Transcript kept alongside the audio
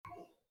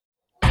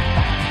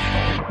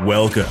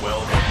Welcome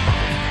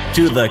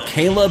to the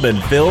Caleb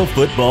and Phil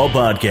Football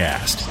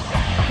Podcast,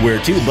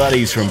 where two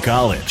buddies from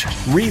college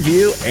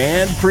review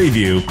and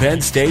preview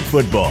Penn State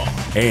football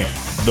and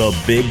the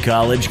big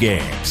college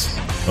games.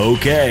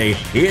 Okay,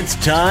 it's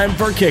time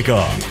for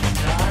kickoff.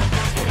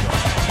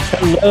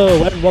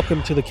 Hello, and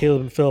welcome to the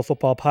Caleb and Phil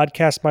Football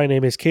Podcast. My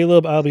name is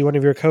Caleb. I'll be one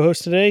of your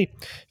co-hosts today.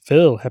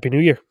 Phil, Happy New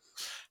Year.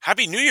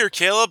 Happy New Year,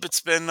 Caleb.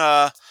 It's been,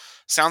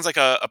 sounds like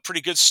a pretty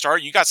good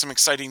start. You got some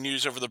exciting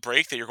news over the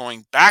break that you're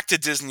going back to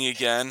Disney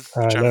again,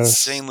 which I'm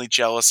insanely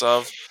jealous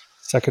of.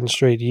 Second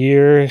straight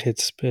year.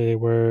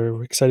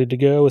 We're excited to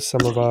go with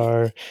some of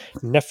our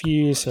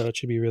nephews, so it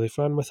should be really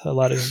fun with a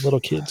lot of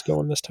little kids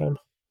going this time.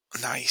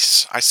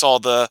 Nice. I saw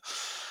the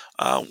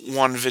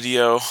one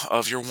video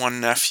of your one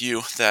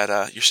nephew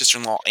that your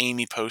sister-in-law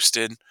Amy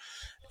posted,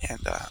 and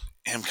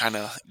him kind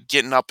of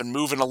getting up and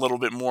moving a little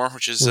bit more,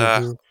 which has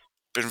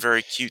been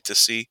very cute to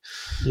see.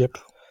 Yep.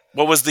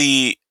 What do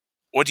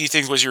you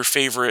think was your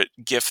favorite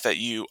gift that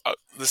you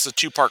this is a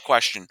two-part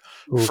question.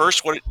 Ooh.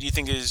 First, what do you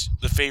think is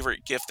the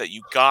favorite gift that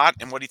you got,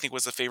 and what do you think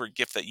was the favorite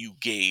gift that you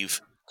gave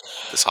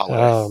this holiday?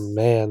 Oh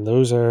man,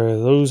 those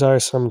are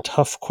some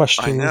tough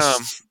questions I know.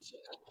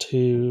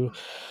 to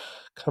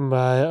come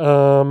by.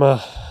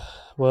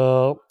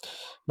 Well,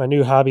 my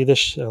new hobby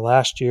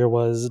last year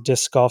was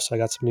disc golf, so I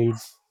got some new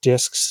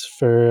discs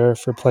for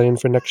playing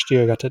for next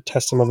year. I got to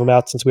test some of them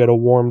out since we had a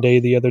warm day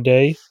the other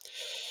day.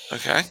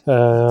 Okay.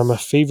 A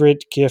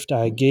favorite gift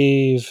I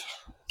gave.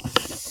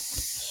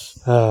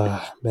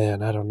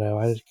 Man, I don't know.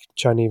 I'm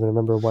trying to even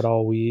remember what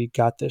all we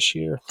got this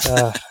year.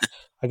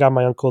 I got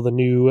my uncle the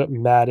new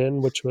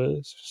Madden, which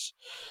was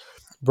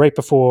right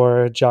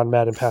before John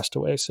Madden passed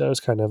away, so it was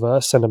kind of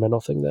a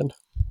sentimental thing then.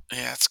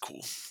 Yeah, that's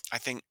cool. I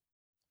think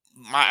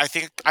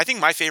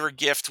my favorite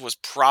gift was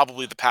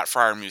probably the Pat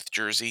Fryermuth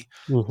jersey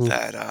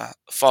that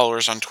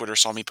followers on Twitter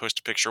saw me post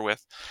a picture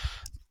with,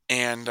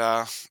 and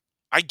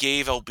I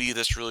gave LB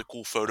this really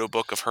cool photo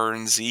book of her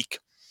and Zeke,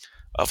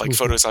 of like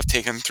photos I've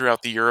taken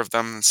throughout the year of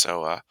them, and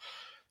so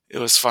it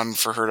was fun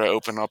for her to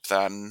open up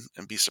that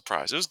and be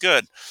surprised. It was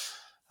good,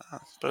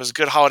 but it was a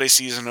good holiday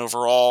season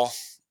overall.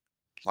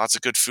 Lots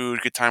of good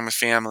food, good time with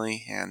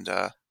family, and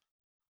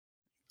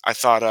I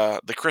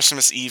thought the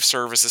Christmas Eve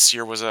service this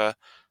year was a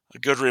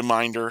good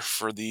reminder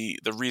for the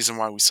reason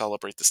why we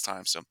celebrate this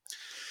time. So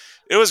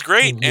it was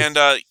great. And,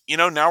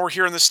 now we're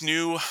here in this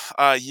new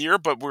year,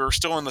 but we're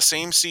still in the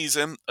same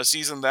season, a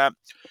season that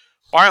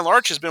by and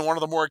large has been one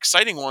of the more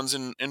exciting ones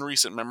in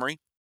recent memory.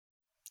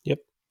 Yep.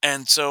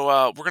 And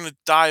so we're going to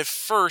dive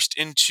first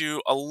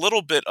into a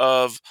little bit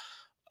of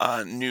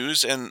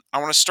news. And I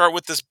want to start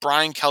with this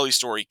Brian Kelly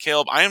story.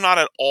 Caleb, I am not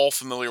at all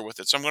familiar with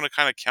it, so I'm going to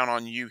kind of count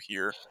on you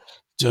here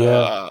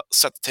to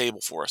set the table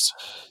for us.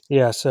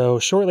 Yeah, so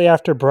shortly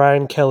after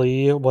Brian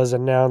Kelly was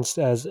announced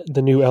as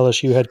the new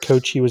LSU head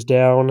coach, he was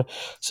down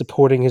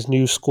supporting his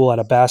new school at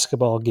a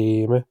basketball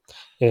game,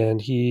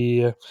 and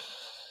he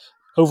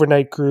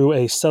overnight grew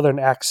a Southern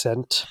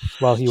accent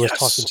while he was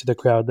talking to the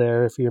crowd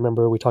there. If you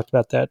remember, we talked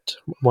about that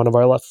one of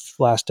our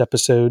last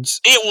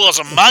episodes. It was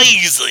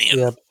amazing!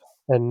 Yep.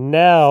 And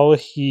now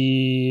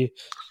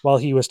while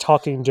he was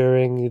talking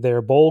during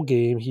their bowl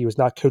game, he was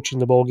not coaching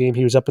the bowl game.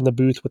 He was up in the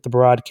booth with the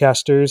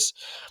broadcasters,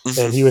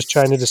 and he was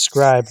trying to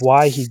describe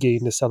why he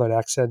gained a Southern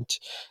accent.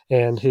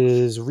 And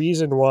his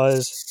reason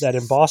was that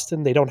in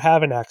Boston, they don't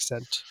have an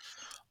accent.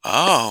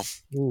 Oh.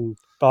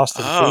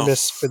 Boston,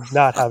 famous for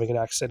not having an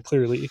accent,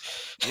 clearly.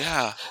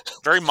 Yeah.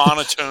 Very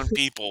monotone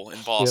people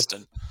in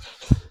Boston.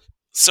 Yep.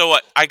 So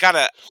I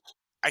can't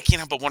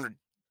help but wonder,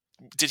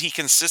 did he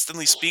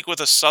consistently speak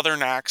with a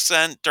Southern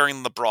accent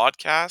during the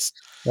broadcast?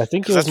 I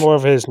think it was more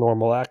of his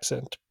normal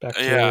accent back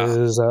to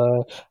his,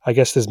 I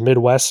guess, his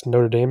Midwest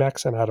Notre Dame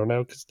accent. I don't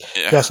know. Cause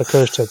he also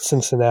coached at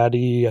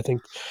Cincinnati, I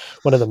think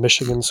one of the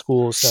Michigan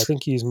schools. So I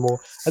think he's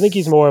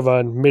more of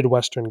a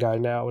Midwestern guy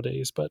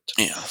nowadays. But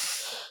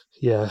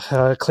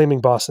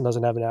claiming Boston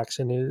doesn't have an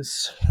accent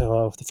is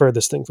the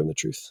furthest thing from the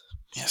truth.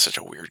 Yeah, such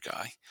a weird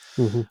guy.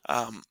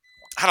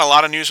 Had a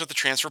lot of news with the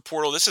transfer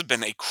portal. This has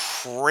been a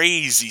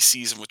crazy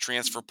season with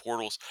transfer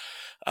portals.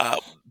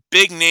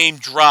 Big name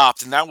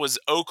dropped, and that was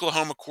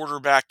Oklahoma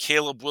quarterback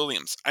Caleb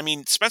Williams. I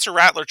mean, Spencer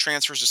Rattler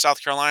transfers to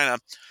South Carolina. I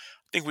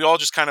think we all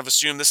just kind of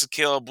assume this is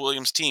Caleb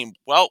Williams' team.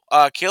 Well,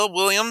 Caleb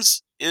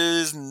Williams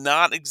is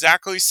not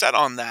exactly set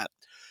on that.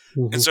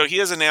 And so he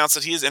has announced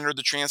that he has entered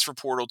the transfer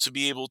portal to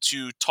be able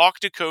to talk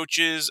to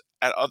coaches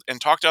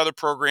and talk to other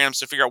programs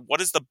to figure out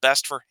what is the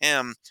best for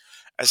him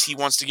as he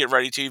wants to get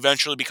ready to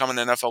eventually become an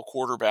NFL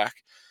quarterback.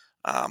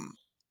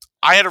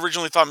 I had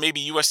originally thought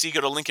maybe USC go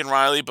to Lincoln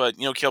Riley, but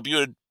Caleb, you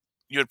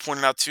had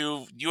pointed out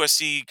too,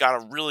 USC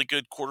got a really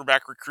good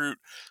quarterback recruit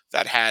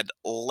that had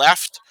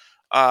left,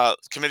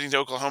 committing to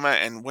Oklahoma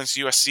and went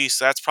to USC,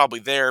 so that's probably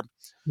there.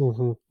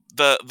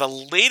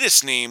 The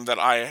latest name that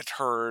I had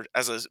heard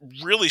as a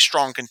really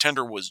strong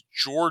contender was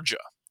Georgia.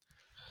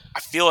 I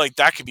feel like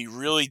that could be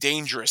really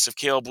dangerous if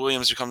Caleb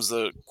Williams becomes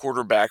the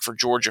quarterback for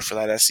Georgia for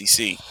that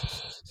SEC.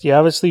 Yeah,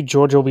 obviously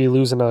Georgia will be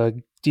losing a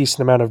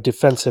decent amount of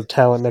defensive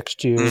talent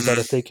next year, but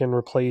if they can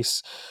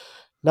replace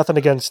Nothing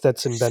against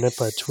Stetson Bennett,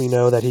 but we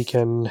know that he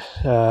can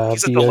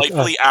He's a be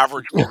delightfully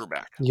average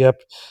quarterback.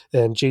 Yep.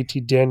 And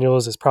JT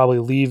Daniels is probably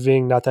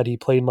leaving. Not that he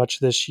played much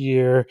this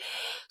year.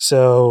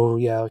 So,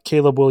 yeah,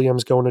 Caleb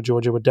Williams going to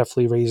Georgia would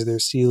definitely raise their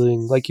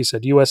ceiling. Like you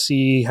said,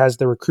 USC has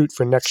the recruit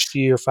for next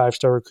year,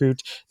 5-star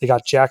recruit. They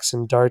got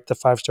Jackson Dart, the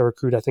 5-star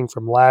recruit, I think,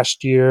 from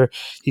last year.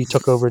 He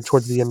took over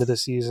towards the end of the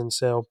season.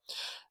 So,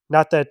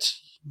 not that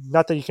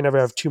you can ever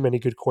have too many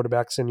good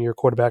quarterbacks in your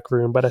quarterback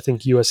room, but I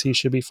think USC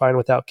should be fine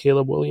without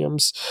Caleb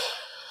Williams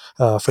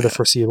for the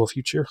foreseeable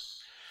future.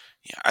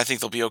 Yeah, I think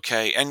they'll be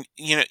okay. And,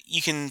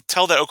 you can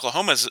tell that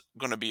Oklahoma's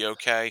going to be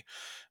okay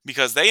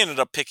because they ended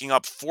up picking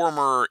up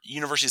former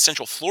University of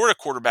Central Florida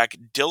quarterback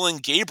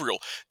Dylan Gabriel.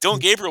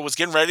 Dylan Gabriel was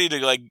getting ready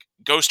to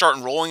go start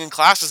enrolling in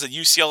classes at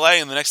UCLA,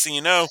 and the next thing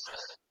you know,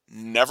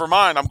 never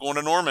mind, I'm going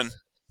to Norman.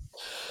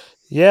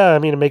 Yeah, I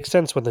mean, it makes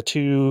sense when the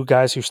two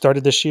guys who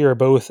started this year are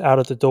both out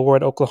of the door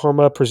at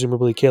Oklahoma.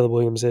 Presumably, Caleb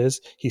Williams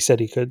is. He said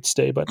he could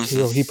stay, but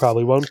he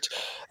probably won't.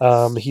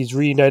 He's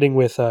reuniting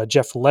with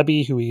Jeff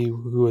Lebby,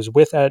 who was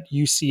with at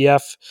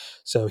UCF.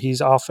 So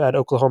he's off at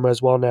Oklahoma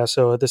as well now.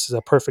 So this is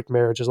a perfect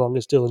marriage as long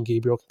as Dylan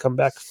Gabriel can come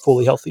back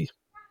fully healthy.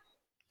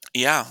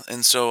 Yeah,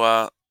 and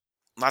so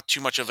not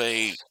too much of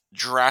a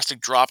drastic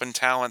drop in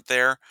talent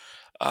there.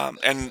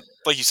 And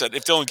like you said,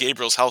 if Dylan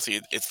Gabriel's healthy,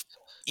 it's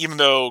even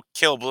though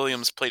Caleb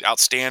Williams played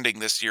outstanding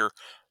this year,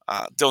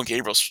 Dylan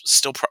Gabriel's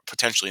still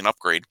potentially an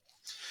upgrade.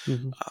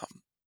 Mm-hmm. A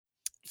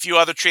few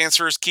other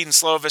transfers. Keaton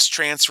Slovis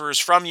transfers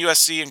from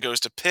USC and goes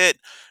to Pitt.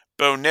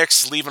 Bo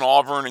Nix leaving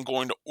Auburn and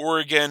going to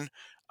Oregon.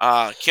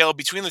 Caleb,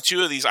 between the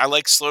two of these, I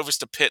like Slovis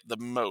to Pitt the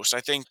most. I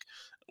think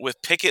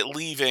with Pickett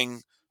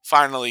leaving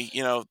finally,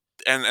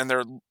 and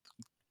they're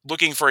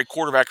looking for a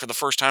quarterback for the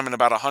first time in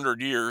about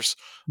 100 years,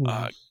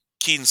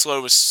 Keaton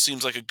Slovis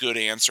seems like a good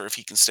answer if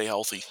he can stay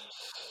healthy.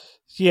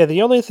 Yeah,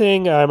 the only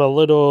thing I'm a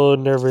little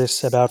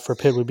nervous about for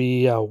Pitt would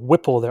be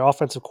Whipple, their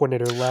offensive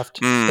coordinator, left,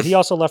 but he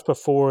also left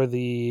before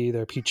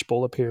their Peach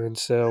Bowl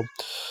appearance. So,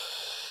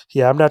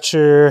 yeah, I'm not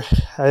sure.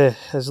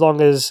 As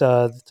long as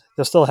they'll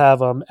still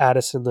have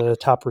Addison, the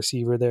top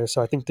receiver, there, so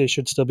I think they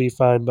should still be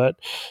fine. But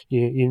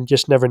you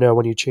just never know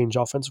when you change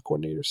offensive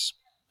coordinators.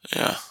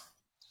 Yeah,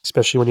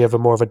 especially when you have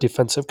more of a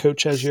defensive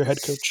coach as your head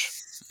coach.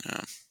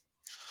 Yeah.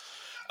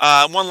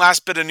 One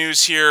last bit of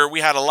news here. We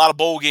had a lot of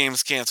bowl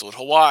games canceled.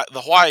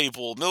 The Hawaii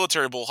Bowl,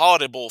 Military Bowl,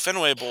 Holiday Bowl,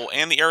 Fenway Bowl,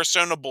 and the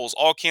Arizona Bowls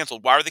all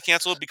canceled. Why were they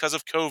canceled? Because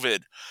of COVID.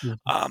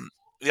 Mm-hmm.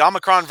 The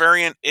Omicron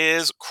variant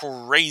is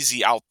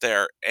crazy out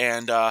there.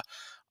 And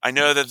I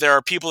know that there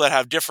are people that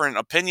have different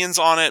opinions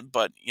on it,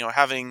 but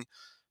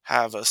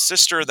have a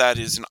sister that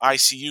is an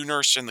ICU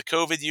nurse in the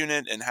COVID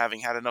unit and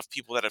having had enough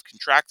people that have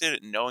contracted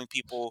it and knowing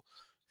people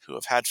who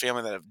have had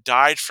family that have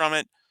died from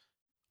it,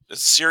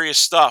 it's serious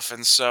stuff.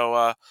 And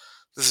so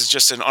this is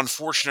just an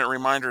unfortunate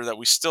reminder that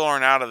we still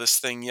aren't out of this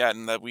thing yet,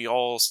 and that we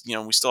all,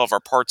 we still have our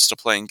parts to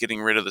play in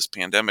getting rid of this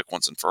pandemic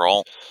once and for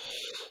all.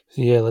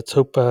 Yeah, let's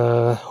hope.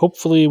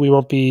 Hopefully, we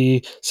won't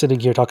be sitting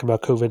here talking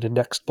about COVID in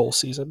next bowl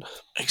season.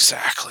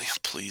 Exactly.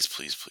 Please,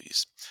 please,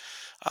 please.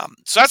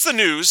 So that's the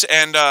news,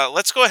 and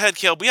let's go ahead,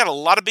 Caleb. We had a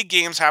lot of big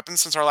games happen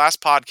since our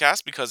last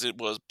podcast because it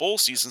was bowl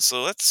season.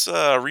 So let's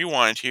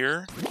rewind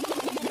here.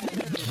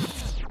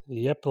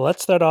 Yep,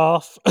 let's start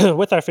off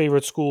with our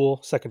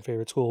second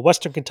favorite school,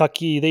 Western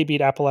Kentucky. They beat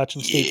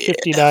Appalachian State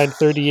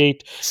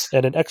 59-38,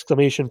 and an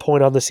exclamation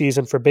point on the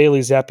season for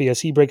Bailey Zappi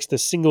as he breaks the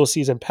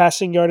single-season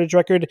passing yardage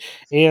record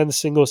and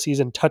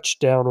single-season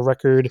touchdown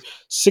record.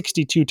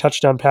 62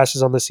 touchdown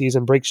passes on the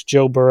season, breaks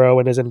Joe Burrow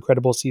in his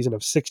incredible season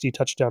of 60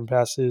 touchdown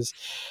passes,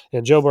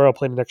 and Joe Burrow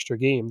played an extra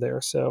game there.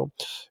 So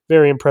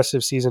very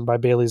impressive season by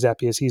Bailey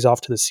Zappi as he's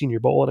off to the Senior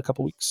Bowl in a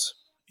couple weeks.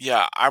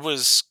 Yeah, I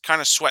was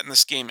kind of sweating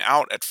this game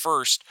out at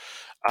first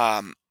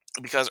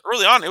because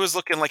early on it was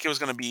looking like it was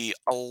going to be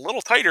a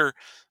little tighter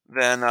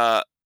than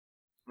that.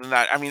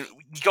 I mean,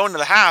 you go into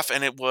the half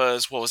and it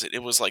was, what was it?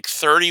 It was like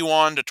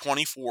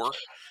 31-24,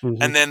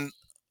 and then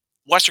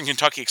Western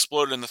Kentucky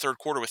exploded in the third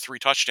quarter with 3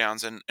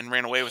 touchdowns and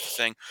ran away with the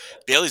thing.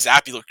 Bailey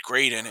Zappi looked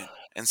great in it,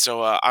 and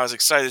so I was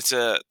excited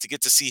to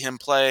get to see him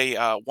play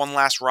one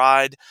last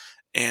ride,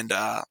 and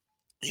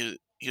he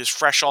was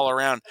fresh all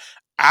around.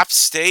 App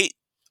State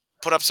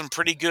put up a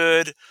pretty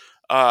good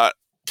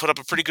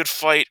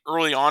fight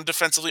early on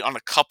defensively on a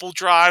couple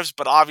drives,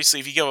 but obviously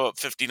if you give up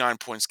 59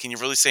 points, can you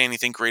really say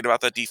anything great about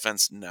that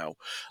defense? No.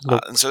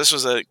 Nope. And so this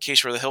was a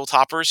case where the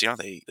Hilltoppers,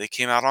 they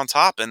came out on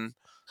top, and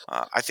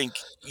I think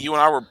you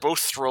and I were both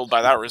thrilled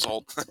by that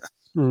result.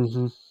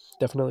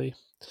 Definitely.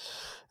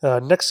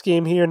 Next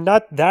game here,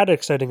 not that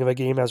exciting of a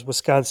game as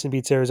Wisconsin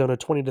beats Arizona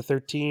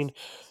 20-13,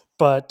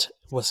 but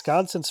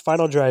Wisconsin's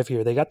final drive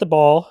here, they got the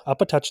ball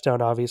up a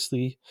touchdown,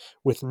 obviously,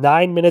 with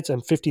 9 minutes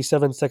and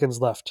 57 seconds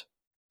left.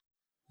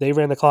 They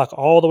ran the clock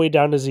all the way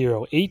down to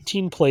 0.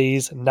 18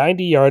 plays,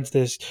 90 yards.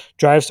 This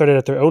drive started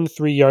at their own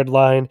 3-yard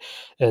line,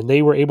 and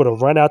they were able to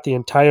run out the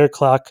entire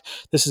clock.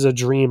 This is a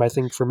dream, I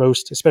think, for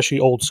most, especially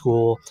old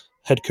school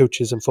head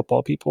coaches and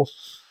football people.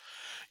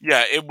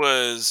 Yeah, it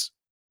was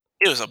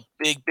It was a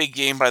big, big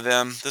game by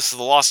them. This is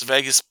the Las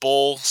Vegas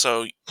Bowl,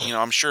 so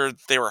I'm sure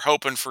they were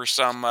hoping for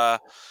some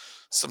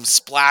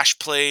splash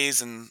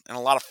plays and a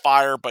lot of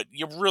fire, but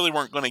you really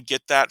weren't going to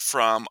get that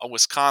from a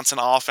Wisconsin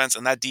offense,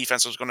 and that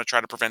defense was going to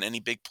try to prevent any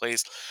big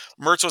plays.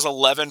 Mertz was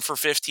 11 for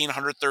 15,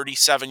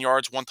 137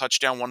 yards, one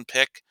touchdown, one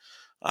pick.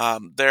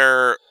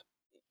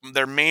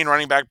 Their main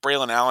running back,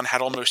 Braylon Allen,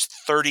 had almost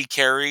 30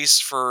 carries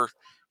for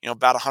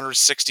about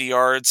 160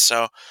 yards.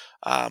 So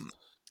um,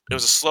 it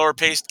was a slower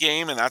paced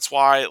game, and that's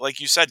why, like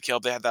you said,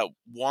 Caleb, they had that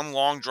one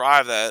long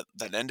drive that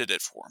ended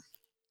it for them.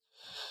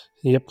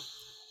 Yep.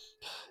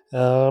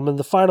 And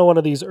the final one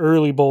of these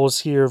early bowls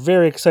here,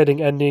 very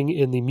exciting ending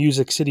in the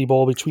Music City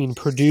Bowl between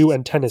Purdue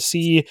and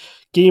Tennessee.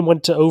 Game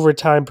went to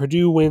overtime.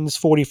 Purdue wins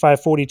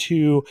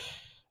 45-42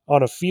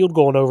 on a field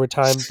goal in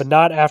overtime, but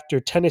not after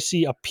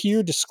Tennessee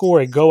appeared to score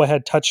a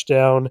go-ahead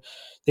touchdown.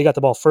 They got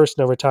the ball first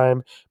in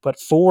overtime, but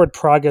forward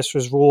progress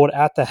was ruled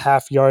at the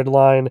half-yard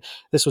line.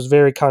 This was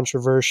very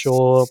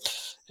controversial.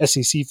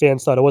 SEC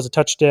fans thought it was a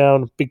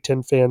touchdown. Big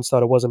Ten fans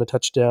thought it wasn't a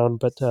touchdown,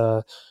 but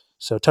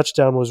so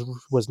touchdown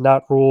was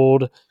not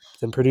ruled.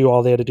 Then Purdue,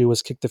 all they had to do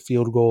was kick the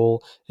field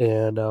goal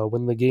and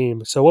win the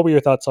game. So, what were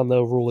your thoughts on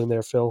the ruling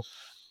there, Phil?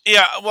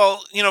 Yeah,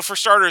 well, for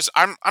starters,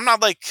 I'm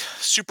not like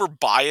super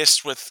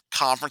biased with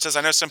conferences.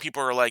 I know some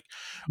people are like,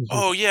 Mm-hmm.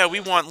 "Oh yeah, we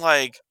want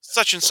like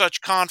such and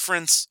such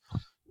conference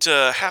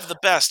to have the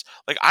best."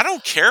 Like, I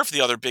don't care if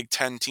the other Big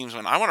Ten teams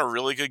win. I want a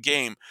really good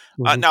game.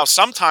 Mm-hmm. Now,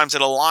 sometimes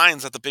it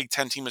aligns that the Big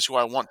Ten team is who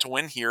I want to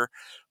win here,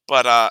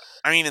 but I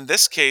mean, in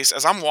this case,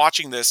 as I'm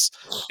watching this,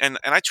 and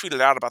I tweeted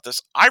out about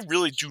this, I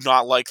really do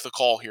not like the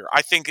call here.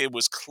 I think it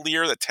was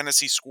clear that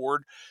Tennessee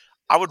scored.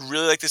 I would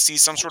really like to see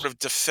some sort of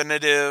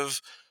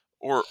definitive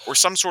or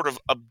some sort of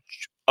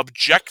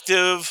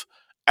objective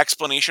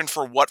explanation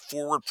for what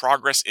forward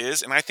progress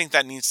is, and I think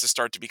that needs to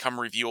start to become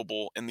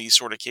reviewable in these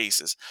sort of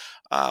cases.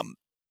 Um,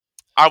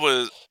 I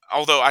was,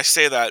 although I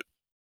say that,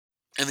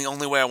 and the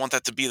only way I want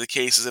that to be the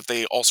case is if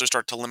they also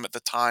start to limit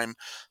the time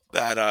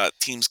that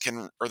teams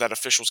can or that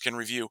officials can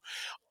review.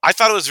 I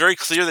thought it was very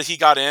clear that he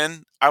got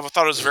in. I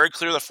thought it was very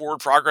clear that forward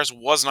progress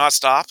was not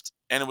stopped,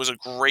 and it was a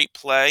great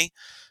play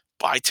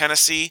by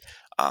Tennessee.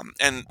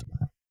 And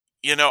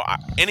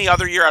any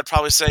other year, I'd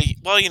probably say,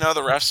 well,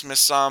 the refs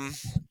missed some,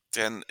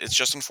 and it's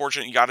just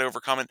unfortunate you got to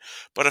overcome it.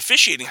 But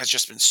officiating has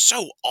just been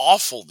so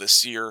awful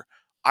this year.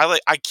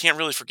 I can't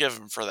really forgive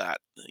him for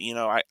that.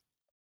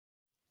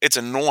 It's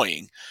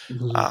annoying.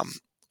 Mm-hmm. Um,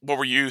 what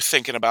were you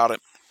thinking about it?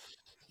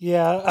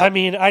 Yeah, I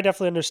mean, I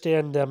definitely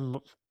understand them,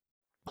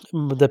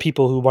 the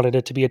people who wanted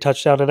it to be a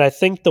touchdown, and I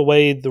think the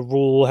way the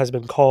rule has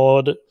been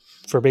called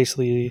for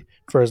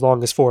as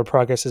long as forward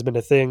progress has been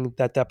a thing,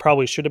 that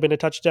probably should have been a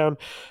touchdown.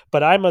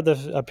 But I'm of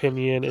the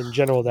opinion in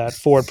general that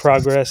forward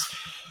progress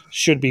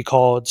should be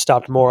called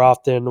stopped more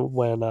often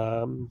when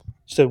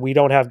so we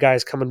don't have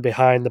guys coming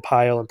behind the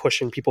pile and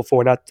pushing people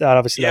forward. Not that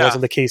obviously that Yeah.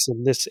 wasn't the case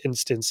in this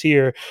instance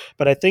here,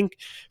 but I think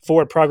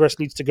forward progress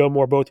needs to go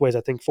more both ways.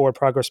 I think forward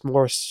progress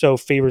more so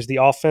favors the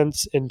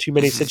offense in too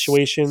many Mhm.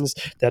 situations.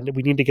 That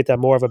we need to get that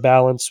more of a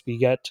balance. We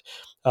get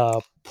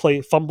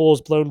play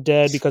fumbles blown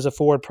dead because of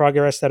forward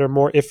progress that are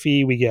more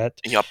iffy. We get,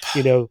 Yep.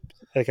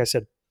 like I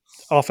said,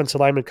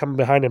 offensive lineman coming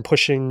behind and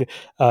pushing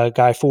a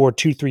guy forward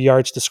 2-3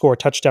 yards to score a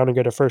touchdown and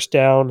get a first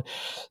down.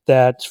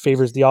 That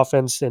favors the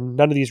offense, and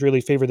none of these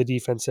really favor the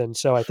defense. And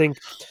so I think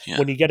Yeah.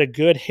 when you get a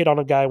good hit on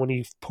a guy, when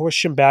you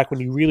push him back, when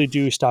you really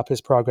do stop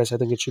his progress, I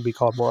think it should be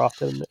called more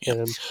often. Yep.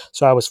 And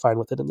so I was fine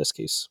with it in this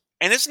case.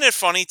 And isn't it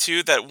funny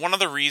too that one of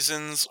the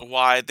reasons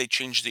why they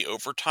changed the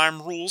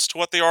overtime rules to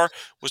what they are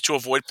was to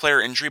avoid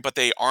player injury, but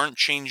they aren't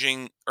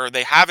changing, or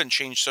they haven't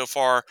changed so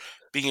far,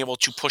 being able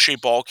to push a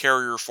ball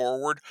carrier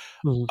forward.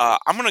 Mm-hmm.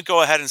 I'm going to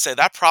go ahead and say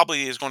that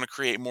probably is going to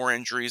create more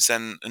injuries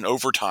than an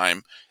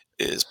overtime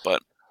is,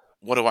 but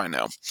what do I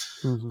know?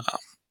 Mm-hmm. Uh,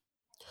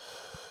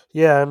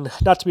 Yeah, and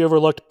not to be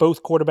overlooked,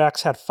 both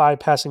quarterbacks had 5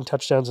 passing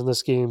touchdowns in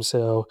this game,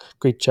 so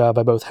great job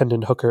by both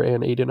Hendon Hooker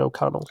and Aiden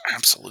O'Connell.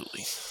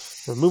 Absolutely.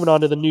 We're moving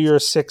on to the New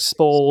Year's Six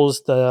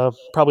bowls, the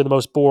probably the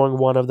most boring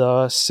one of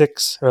the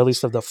 6, or at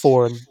least of the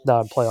 4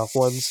 non-playoff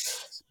ones.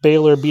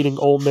 Baylor beating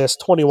Ole Miss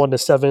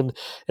 21-7,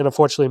 and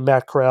unfortunately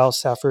Matt Corral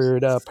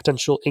suffered a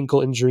potential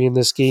ankle injury in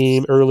this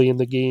game early in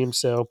the game,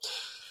 so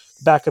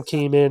backup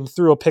came in,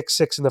 threw a pick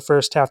 6 in the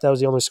first half. That was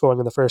the only scoring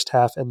in the first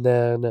half, and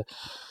then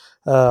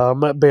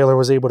Baylor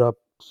was able to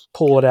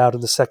pull it out in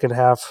the second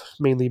half,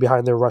 mainly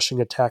behind their rushing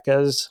attack,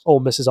 as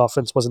Ole Miss's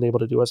offense wasn't able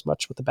to do as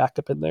much with the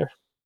backup in there.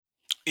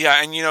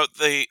 Yeah, and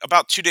they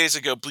about 2 days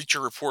ago,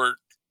 Bleacher Report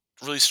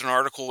released an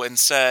article and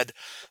said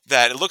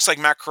that it looks like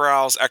Matt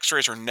Corral's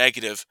X-rays are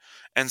negative,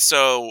 and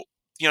so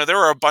there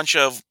were a bunch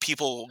of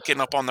people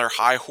getting up on their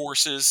high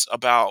horses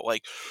about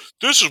like,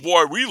 this is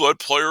why we let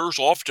players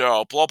opt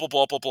out, blah blah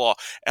blah blah blah.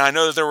 And I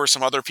know that there were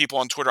some other people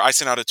on Twitter. I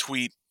sent out a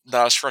tweet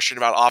that I was frustrated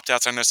about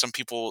opt-outs. I know some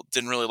people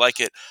didn't really like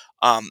it.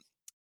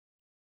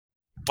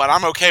 But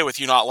I'm okay with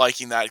you not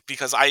liking that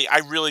because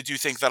I really do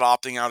think that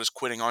opting out is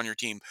quitting on your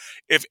team.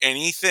 If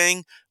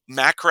anything,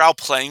 Matt Corral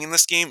playing in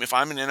this game, if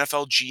I'm an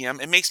NFL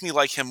GM, it makes me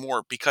like him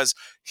more because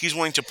he's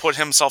willing to put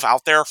himself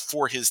out there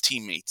for his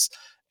teammates.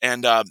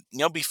 And,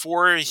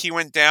 before he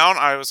went down,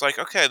 I was like,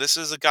 okay, this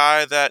is a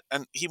guy that,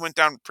 and he went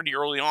down pretty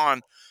early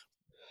on,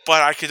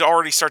 but I could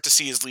already start to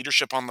see his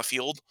leadership on the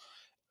field.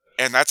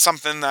 And that's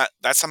something that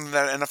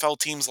NFL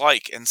teams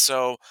like. And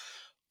so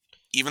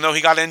even though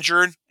he got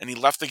injured and he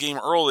left the game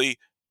early,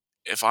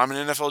 if I'm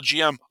an NFL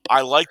GM,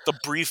 I like the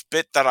brief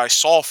bit that I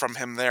saw from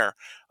him there.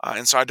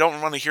 And so I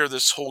don't want to hear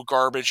this whole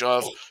garbage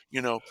of,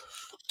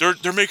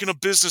 they're making a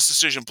business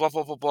decision, blah,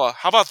 blah, blah, blah.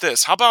 How about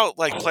this? How about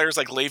like players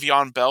like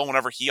Le'Veon Bell,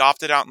 whenever he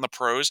opted out in the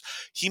pros,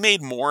 he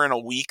made more in a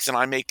week than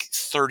I make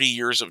 30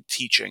 years of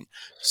teaching.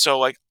 So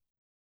like,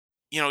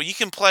 you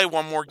can play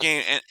one more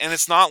game and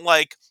it's not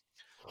like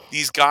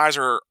these guys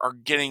are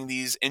getting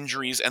these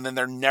injuries and then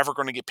they're never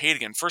going to get paid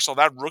again. First of all,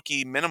 that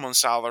rookie minimum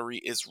salary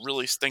is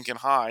really stinking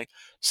high.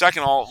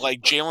 Second of all,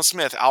 like Jalen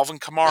Smith, Alvin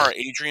Kamara,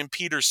 Adrian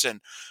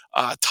Peterson,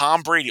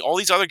 Tom Brady, all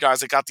these other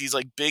guys that got these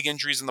like big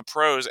injuries in the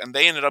pros and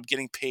they ended up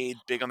getting paid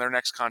big on their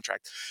next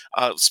contract.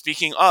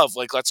 Speaking of,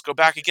 like, let's go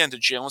back again to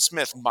Jalen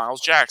Smith, Miles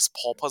Jacks,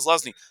 Paul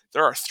Posluszny.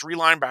 There are 3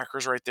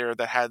 linebackers right there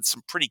that had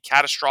some pretty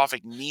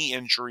catastrophic knee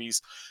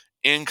injuries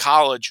in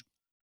college.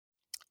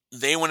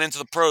 They went into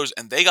the pros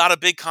and they got a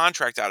big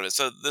contract out of it.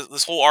 So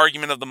this whole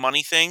argument of the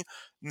money thing,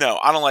 no,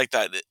 I don't like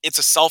that. It's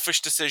a selfish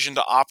decision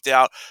to opt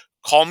out.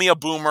 Call me a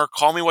boomer,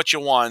 call me what you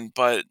want,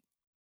 but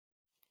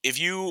if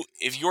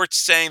you're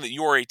saying that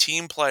you're a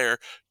team player,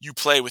 you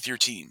play with your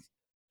team.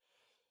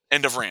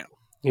 End of rant.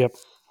 Yep.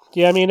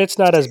 Yeah, I mean, it's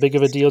not as big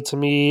of a deal to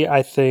me.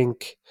 I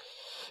think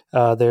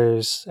I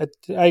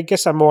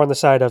guess I'm more on the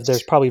side of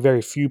there's probably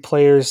very few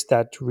players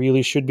that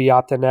really should be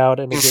opting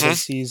out in a given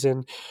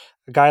season.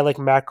 A guy like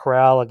Matt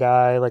Corral, a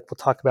guy like we'll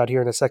talk about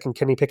here in a second,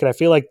 Kenny Pickett, I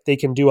feel like they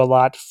can do a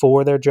lot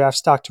for their draft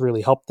stock to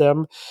really help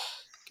them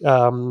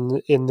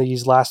in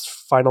these last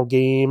final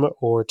game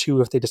or two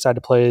if they decide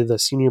to play the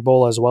Senior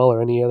Bowl as well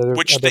or any other.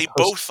 Which they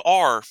both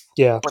are.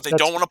 Yeah, but they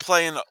don't want to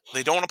play in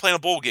a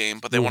bowl game,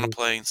 but they want to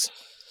play.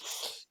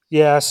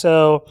 Yeah,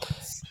 so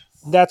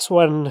that's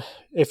when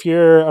if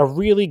you're a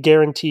really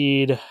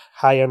guaranteed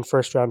high-end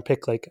first-round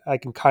pick, like I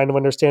can kind of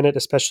understand it,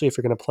 especially if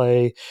you're going to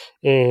play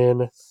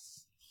in,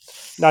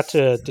 not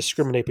to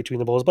discriminate between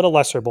the bowls, but a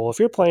lesser bowl. If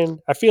you're playing,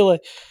 I feel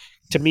like,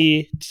 to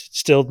me,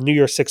 still New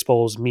Year's Six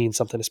bowls mean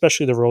something,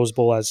 especially the Rose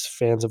Bowl as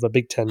fans of a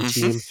Big Ten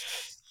team.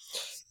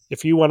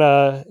 If you want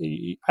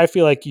to, I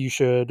feel like you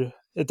should.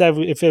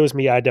 If it was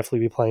me, I'd definitely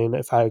be playing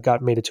if I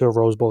got made it to a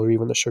Rose Bowl or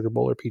even the Sugar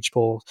Bowl or Peach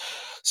Bowl,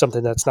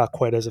 something that's not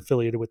quite as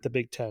affiliated with the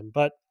Big Ten.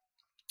 But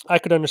I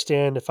could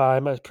understand if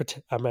I'm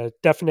a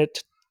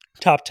definite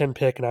top 10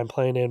 pick and I'm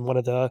playing in one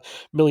of the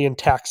million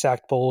tax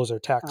act bowls or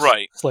tax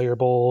slayer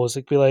bowls.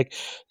 It'd be like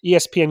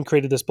ESPN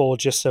created this bowl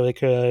just so they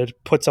could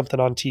put something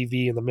on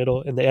TV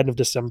in the end of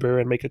December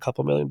and make a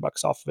couple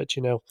 $1,000,000 off of it.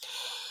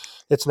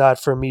 It's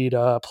not for me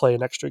to play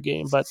an extra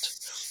game, but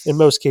in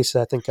most cases,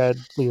 I think I'd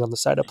lean on the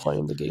side of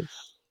playing the game.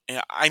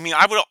 Yeah, I mean,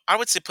 I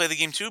would say play the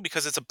game too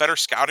because it's a better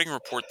scouting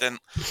report than,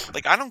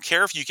 like, I don't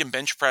care if you can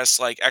bench press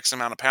like X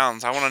amount of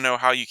pounds. I want to know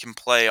how you can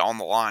play on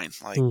the line.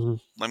 Like,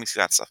 let me see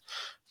that stuff.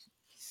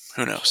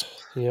 Who knows?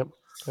 Yep.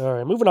 All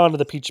right, moving on to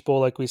the Peach Bowl,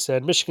 like we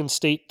said. Michigan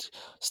State,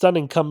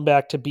 stunning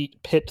comeback to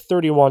beat Pitt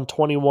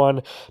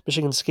 31-21.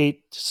 Michigan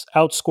State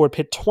outscored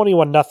Pitt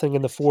 21-0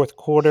 in the fourth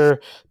quarter.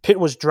 Pitt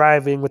was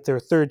driving with their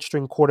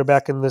third-string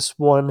quarterback in this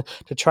one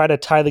to try to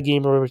tie the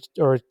game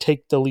or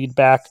take the lead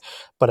back,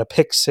 but a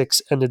pick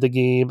six ended the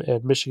game,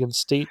 and Michigan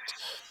State,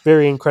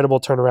 very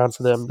incredible turnaround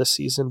for them this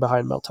season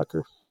behind Mel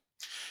Tucker.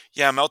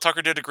 Yeah, Mel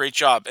Tucker did a great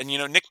job. And,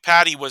 Nick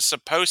Patty was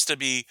supposed to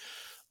be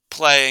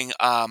playing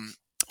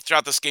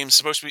throughout this game,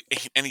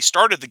 and he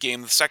started the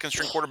game, the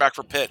second-string quarterback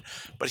for Pitt,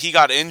 but he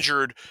got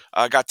injured,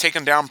 got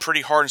taken down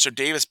pretty hard, and so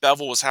Davis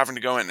Bevel was having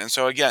to go in. And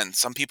so, again,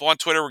 some people on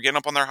Twitter were getting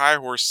up on their high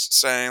horse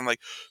saying, like,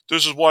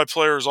 this is why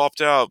players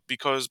opt out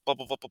because blah,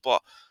 blah, blah, blah, blah.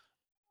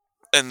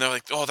 And they're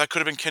like, oh, that could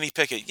have been Kenny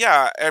Pickett.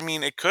 Yeah, I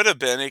mean, it could have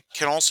been. It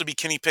can also be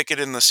Kenny Pickett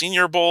in the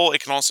Senior Bowl.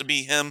 It can also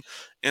be him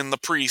in the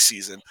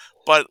preseason.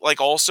 But,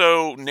 like,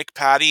 also, Nick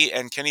Patty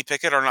and Kenny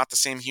Pickett are not the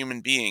same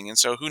human being. And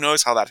so who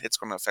knows how that hit's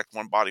going to affect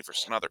one body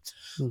versus another.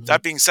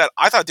 That being said,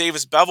 I thought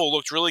Davis Bevel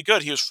looked really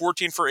good. He was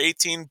 14 for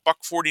 18,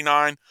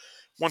 $149,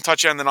 one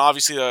touchdown, and then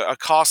obviously a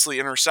costly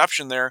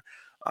interception there.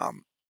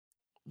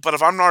 But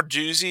if I'm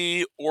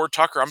Narduzzi or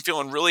Tucker, I'm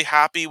feeling really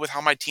happy with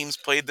how my team's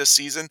played this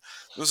season.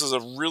 This is a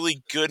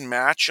really good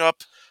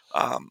matchup.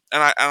 And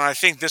I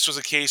think this was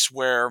a case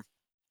where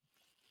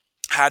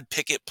had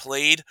Pickett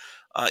played,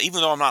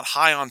 even though I'm not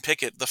high on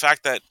Pickett, the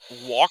fact that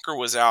Walker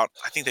was out,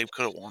 I think they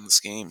could have won this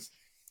game.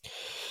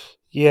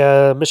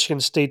 Yeah, Michigan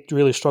State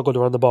really struggled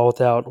to run the ball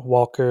without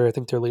Walker. I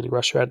think their leading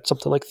rusher had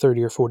something like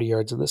 30 or 40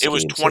 yards in this game. It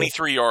was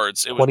 23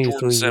 yards. It was 23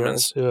 Jordan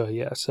Simmons.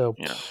 So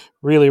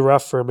really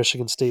rough for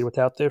Michigan State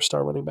without their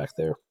star running back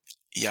there.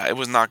 Yeah, it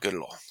was not good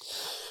at all.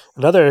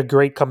 Another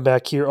great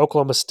comeback here.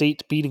 Oklahoma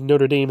State beating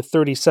Notre Dame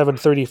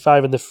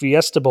 37-35 in the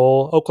Fiesta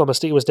Bowl. Oklahoma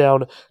State was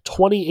down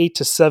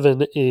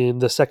 28-7 in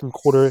the second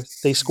quarter.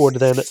 They scored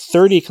then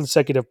 30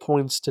 consecutive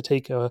points to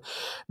take a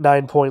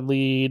 9-point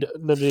lead.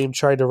 Notre Dame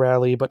tried to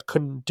rally but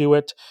couldn't do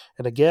it.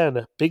 And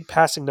again, big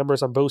passing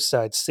numbers on both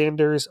sides.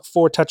 Sanders,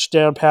 4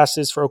 touchdown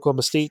passes for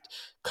Oklahoma State.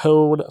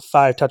 Cone,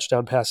 5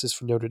 touchdown passes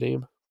for Notre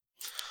Dame.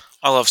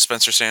 I love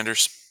Spencer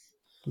Sanders.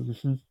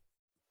 Mm-hmm.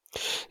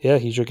 Yeah,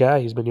 he's your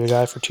guy. He's been your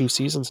guy for 2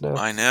 seasons now.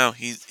 I know.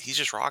 He's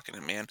just rocking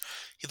it, man.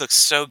 He looks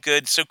so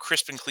good, so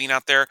crisp and clean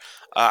out there.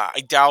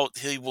 I doubt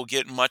he will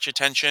get much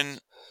attention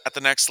at the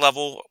next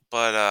level,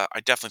 but I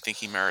definitely think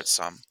he merits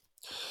some.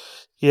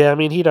 Yeah, I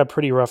mean, he had a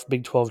pretty rough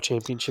Big 12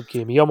 championship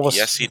game. He almost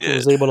Yes, he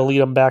was did. able to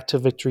lead them back to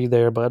victory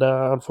there, but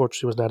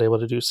unfortunately was not able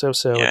to do so.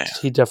 So Yeah.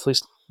 he definitely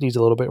needs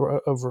a little bit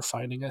of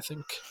refining, I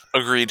think.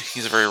 Agreed.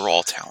 He's a very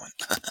raw talent.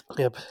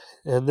 Yep.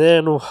 And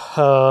then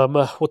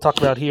we'll talk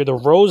about here the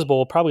Rose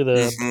Bowl, probably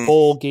the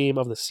bowl game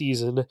of the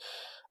season.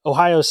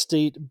 Ohio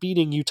State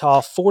beating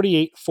Utah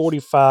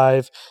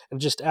 48-45,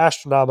 and just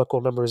astronomical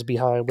numbers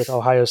behind with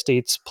Ohio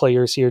State's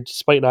players here,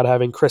 despite not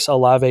having Chris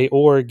Olave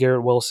or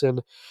Garrett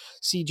Wilson.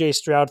 C.J.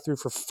 Stroud threw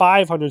for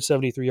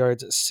 573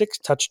 yards, 6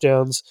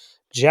 touchdowns.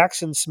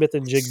 Jackson Smith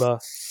and Jigba,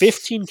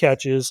 15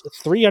 catches,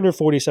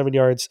 347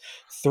 yards,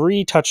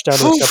 3 touchdown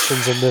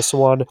receptions in this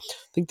one. I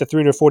think the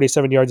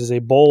 347 yards is a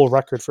bowl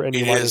record for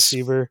any wide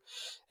receiver.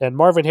 And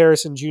Marvin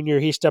Harrison Jr.,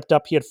 he stepped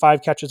up. He had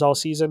 5 catches all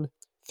season.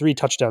 3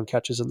 touchdown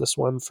catches in this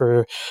one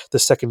for the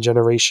second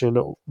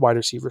generation wide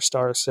receiver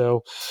star.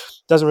 So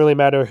it doesn't really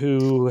matter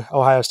who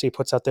Ohio State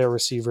puts out their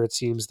receiver. It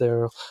seems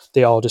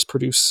they all just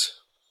produce.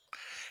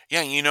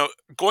 Yeah,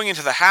 going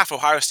into the half,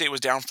 Ohio State was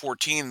down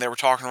 14. They were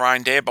talking to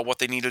Ryan Day about what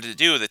they needed to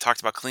do. They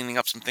talked about cleaning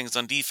up some things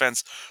on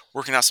defense,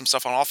 working out some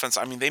stuff on offense.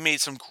 I mean, they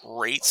made some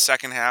great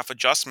second half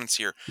adjustments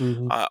here.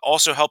 Mm-hmm.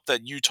 Also helped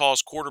that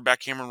Utah's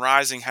quarterback, Cameron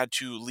Rising, had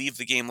to leave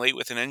the game late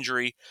with an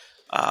injury.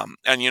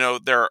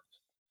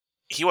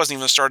 He wasn't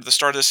even started at the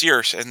start of this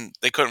year, and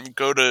they couldn't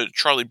go to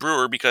Charlie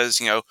Brewer because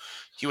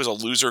he was a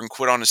loser and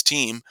quit on his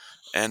team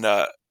and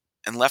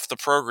left the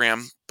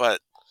program.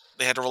 But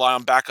they had to rely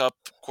on backup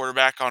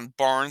quarterback on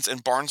Barnes,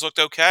 and Barnes looked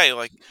okay.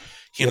 Like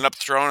he ended up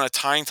throwing a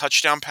tying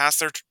touchdown pass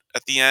there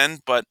at the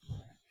end, but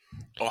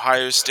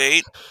Ohio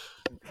State,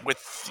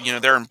 with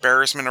their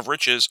embarrassment of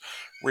riches,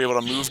 were able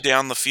to move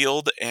down the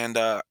field and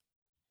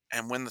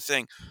win the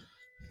thing.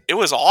 It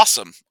was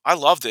awesome. I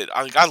loved it.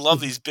 I love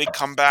these big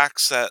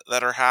comebacks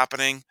that are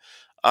happening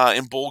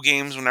in bowl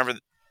games. Whenever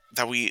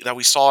that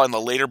we saw in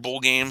the later bowl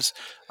games,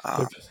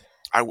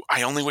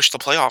 I only wish the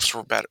playoffs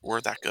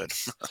were that good.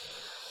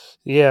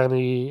 Yeah, and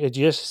you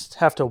just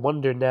have to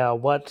wonder now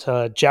what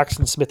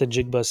Jackson Smith and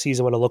Jigba's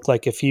season would have looked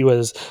like if he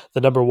was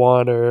the number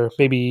 1, or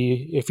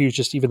maybe if he was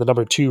just even the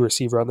number 2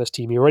 receiver on this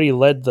team. He already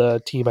led the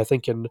team, I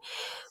think, in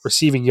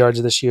receiving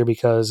yards this year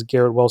because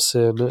Garrett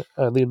Wilson,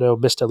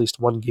 missed at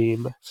least 1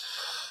 game.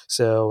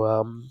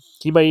 So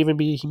he might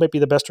be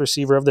the best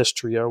receiver of this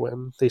trio,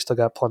 and they still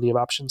got plenty of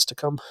options to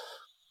come.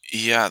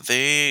 Yeah,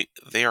 they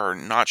are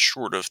not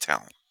short of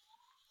talent.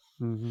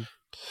 Mm-hmm.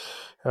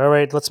 All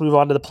right, let's move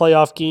on to the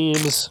playoff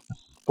games.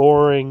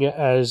 Boring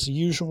as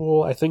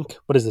usual. I think,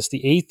 what is this,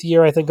 the 8th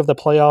year, I think, of the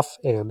playoff,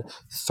 and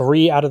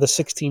 3 out of the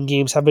 16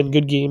 games have been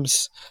good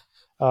games.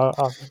 We're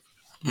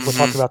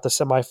talking about the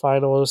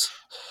semifinals.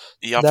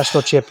 Yep.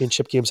 National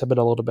championship games have been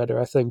a little better,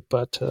 I think,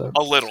 but a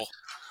little.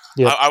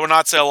 Yeah, I would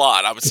not say a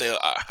lot.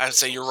 I'd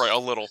say you're right, a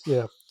little.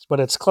 Yeah, when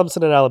it's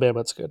Clemson and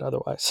Alabama, it's good.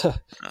 Otherwise,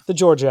 the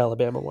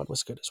Georgia-Alabama one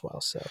was good as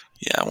well. So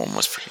yeah, one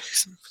was pretty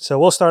decent. So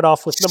we'll start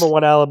off with number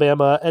 1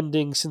 Alabama,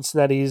 ending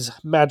Cincinnati's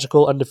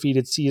magical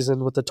undefeated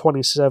season with a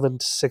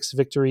 27-6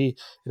 victory.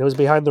 And it was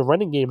behind the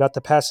running game, not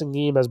the passing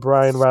game, as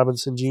Brian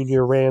Robinson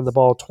Jr. ran the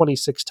ball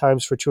 26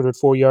 times for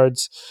 204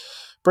 yards.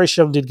 Bryce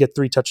Young did get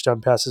 3 touchdown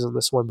passes in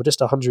this one, but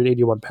just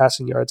 181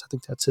 passing yards. I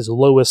think that's his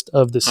lowest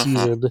of the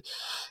season.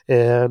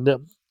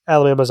 And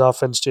Alabama's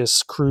offense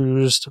just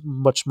cruised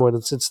much more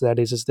than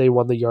Cincinnati's as they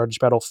won the yardage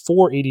battle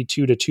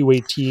 482 to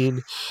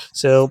 218.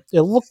 So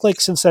it looked like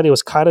Cincinnati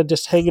was kind of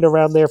just hanging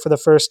around there for the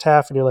first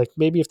half, and you're like,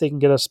 maybe if they can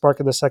get a spark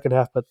in the second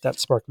half, but that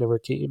spark never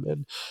came,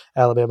 and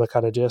Alabama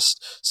kind of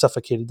just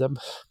suffocated them.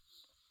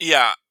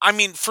 Yeah, I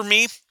mean, for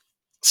me,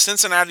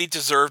 Cincinnati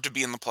deserved to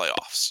be in the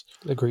playoffs.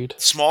 Agreed.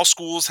 Small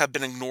schools have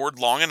been ignored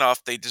long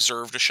enough. They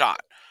deserved a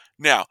shot.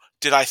 Now,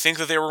 did I think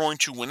that they were going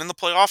to win in the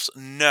playoffs?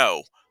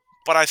 No.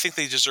 But I think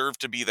they deserved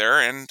to be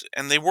there, and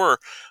they were.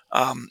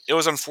 It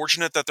was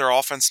unfortunate that their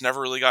offense never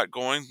really got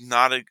going.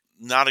 Not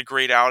a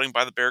great outing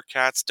by the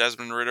Bearcats,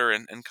 Desmond Ridder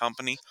and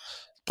company.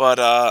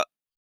 But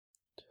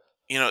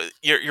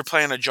you're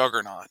playing a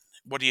juggernaut.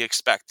 What do you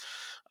expect?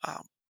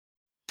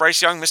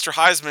 Bryce Young, Mr.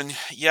 Heisman,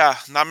 yeah,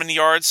 not many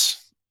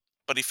yards,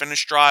 but he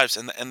finished drives,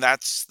 and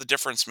that's the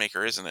difference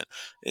maker, isn't it?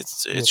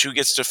 It's who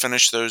gets to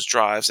finish those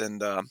drives, and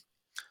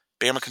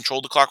Bama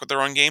controlled the clock with their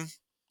run game,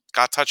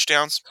 got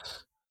touchdowns.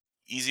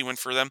 Easy win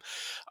for them.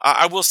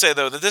 I will say,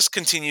 though, that this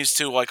continues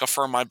to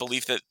affirm my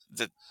belief that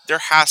there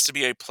has to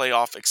be a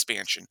playoff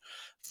expansion.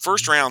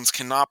 first rounds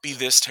cannot be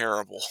this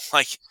terrible.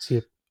 Like,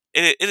 Yep.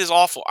 it is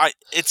awful.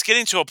 It's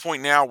getting to a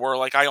point now where,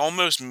 like, I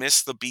almost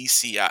miss the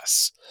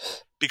BCS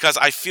because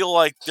I feel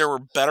like there were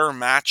better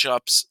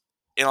matchups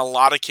in a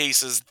lot of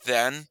cases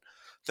then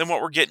than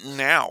what we're getting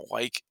now.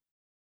 Like,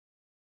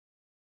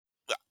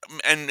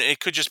 and it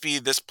could just be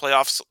this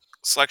playoff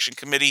selection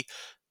committee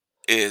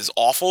is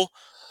awful.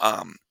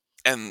 Um,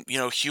 and,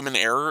 human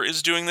error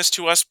is doing this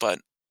to us, but,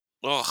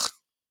 ugh,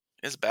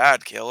 it's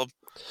bad, Caleb.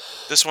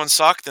 This one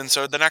sucked, and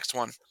so did the next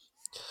one.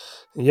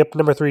 Yep,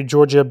 number 3,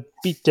 Georgia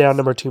beat down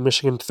number 2,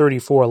 Michigan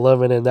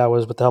 34-11, and that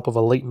was with the help of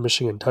a late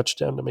Michigan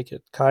touchdown to make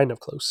it kind of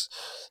close.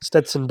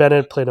 Stetson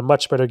Bennett played a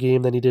much better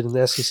game than he did in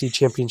the SEC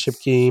championship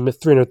game,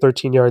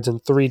 313 yards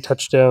and 3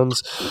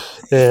 touchdowns.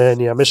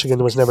 And yeah,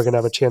 Michigan was never going to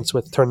have a chance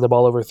with turning the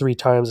ball over 3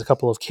 times, a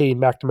couple of Cade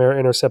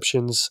McNamara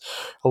interceptions,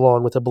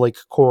 along with a Blake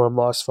Corum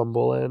lost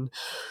fumble. And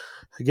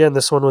again,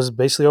 this one was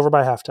basically over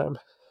by halftime.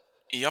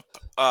 Yep.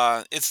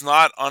 It's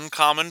not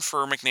uncommon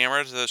for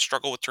McNamara to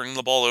struggle with turning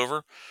the ball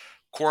over.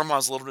 Corum I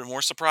was a little bit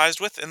more surprised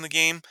with in the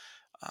game.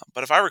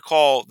 But if I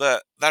recall,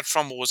 that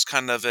fumble was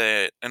kind of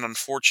an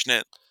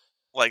unfortunate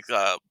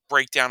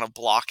breakdown of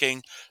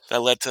blocking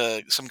that led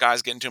to some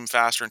guys getting to him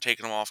faster and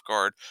taking him off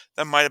guard.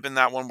 That might have been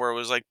that one where it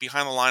was like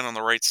behind the line on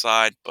the right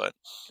side, but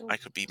I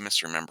could be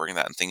misremembering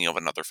that and thinking of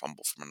another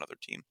fumble from another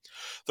team.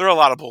 There are a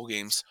lot of bowl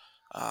games.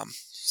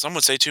 Some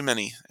would say too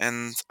many,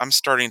 and I'm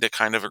starting to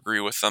kind of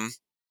agree with them.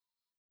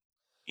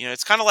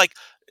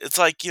 It's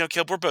like,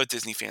 Caleb, we're both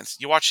Disney fans.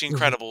 You watch The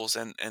Incredibles,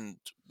 and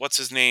what's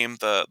his name?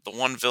 The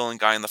one villain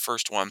guy in the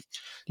first one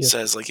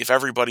says, like, if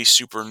everybody's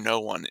super, no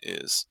one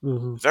is.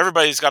 If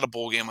everybody's got a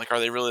bowl game, like, are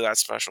they really that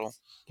special?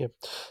 Yep.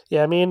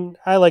 Yeah, I mean,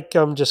 I like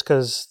them just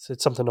because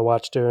it's something to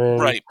watch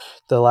during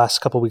the last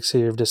couple weeks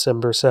here of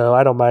December, so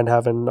I don't mind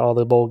having all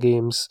the bowl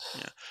games.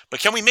 Yeah. But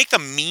can we make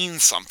them mean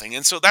something?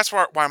 And so that's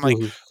why I'm like,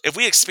 if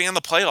we expand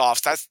the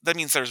playoffs, that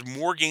means there's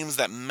more games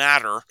that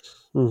matter.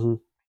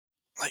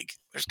 Like,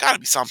 there's got to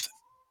be something.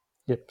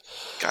 Yep.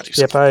 Got to do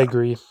something. Yep, I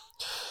agree.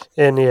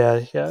 And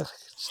yeah.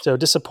 So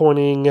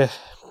disappointing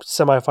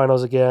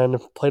semifinals again.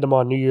 Played them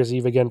on New Year's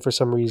Eve again for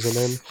some reason,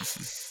 and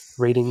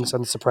ratings,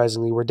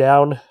 unsurprisingly, were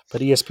down.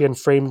 But ESPN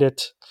framed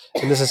it,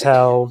 and this is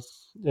how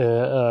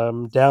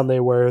down they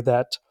were.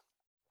 That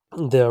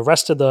the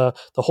rest of the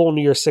whole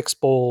New Year's Six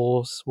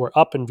bowls were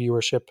up in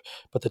viewership,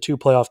 but the 2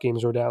 playoff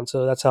games were down.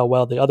 So that's how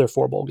well the other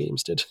 4 bowl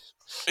games did.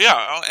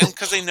 Yeah, and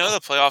because they know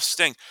the playoffs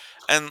stink,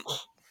 and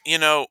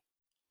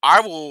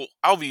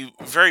I'll be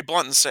very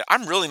blunt and say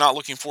I'm really not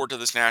looking forward to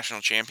this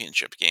national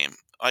championship game.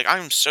 Like,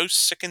 I'm so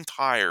sick and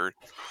tired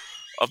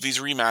of these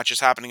rematches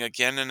happening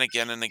again and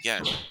again and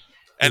again.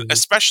 And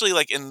especially,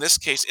 like, in this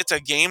case, it's a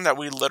game that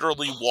we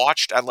literally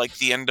watched at, like,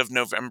 the end of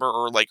November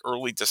or, like,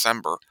 early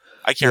December.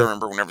 I can't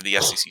remember whenever the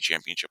SEC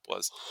championship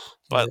was.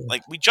 But,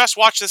 like, we just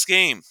watched this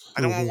game.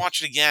 I don't want to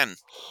watch it again.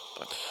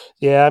 But,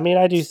 yeah, I mean,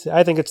 I do.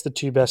 I think it's the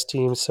 2 best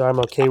teams, so I'm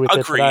okay with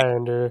it.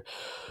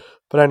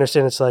 But I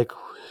understand it's like,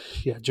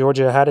 yeah,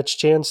 Georgia had its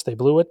chance, they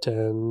blew it,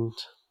 and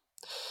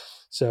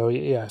so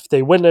yeah, if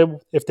they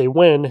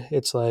win,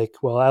 it's like,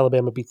 well,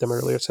 Alabama beat them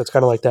earlier, so it's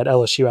kind of like that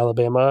LSU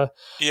Alabama,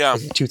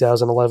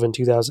 2011,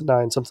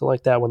 2009, something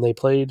like that when they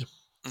played.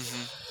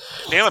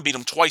 Alabama beat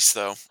them twice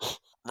though,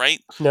 right?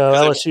 No,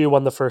 LSU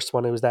won the first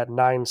one. It was that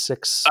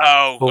 9-6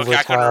 overtime. Okay,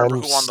 I couldn't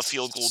remember who won the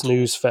field goal.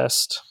 Snooze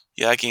fest.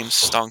 Yeah, that game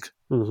stunk.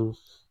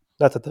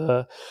 Not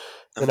that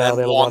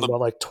Alabama won about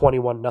like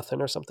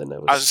 21-0 or something. I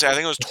was gonna say, I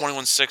think it was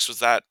 21-6. Was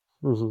that?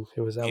 It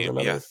was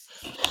another. Yeah.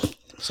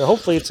 So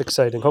hopefully it's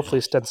exciting.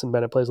 Hopefully Stetson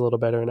Bennett plays a little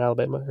better in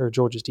Alabama, or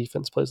Georgia's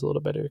defense plays a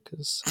little better,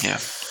 because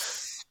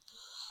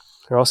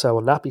or else I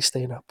will not be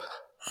staying up.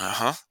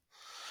 All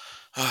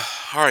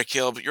right,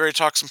 Caleb, you ready to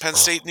talk some Penn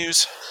State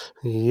news?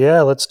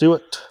 Yeah, let's do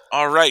it.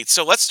 All right,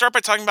 so let's start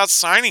by talking about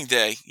signing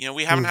day.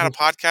 We haven't had a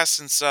podcast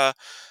since a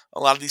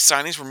lot of these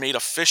signings were made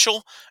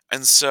official,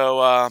 and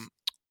so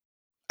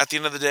at the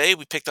end of the day,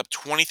 we picked up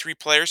 23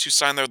 players who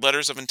signed their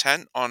letters of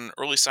intent on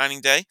early signing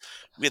day.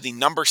 We had the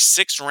number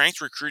 6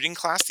 ranked recruiting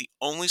class. The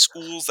only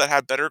schools that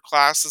had better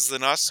classes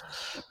than us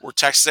were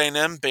Texas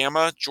A&M,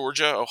 Bama,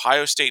 Georgia,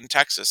 Ohio State, and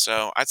Texas.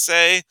 So I'd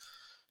say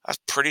that's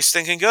pretty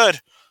stinking good.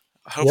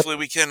 Hopefully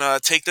we can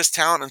take this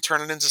talent and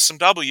turn it into some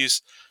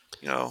W's.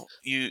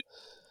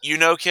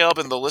 Caleb,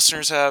 and the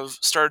listeners have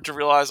started to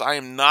realize I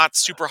am not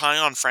super high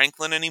on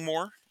Franklin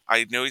anymore.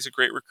 I know he's a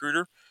great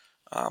recruiter.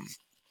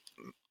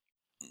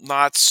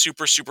 Not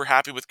super, super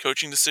happy with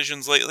coaching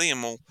decisions lately,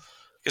 and I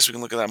guess we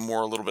can look at that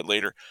more a little bit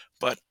later.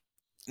 But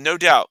no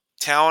doubt,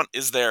 talent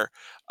is there.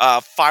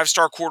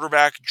 5-star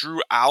quarterback Drew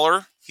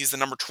Aller. He's the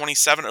number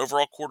 27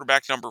 overall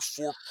quarterback, the number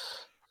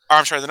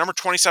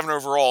 27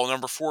 overall,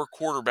 number 4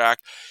 quarterback.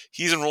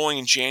 He's enrolling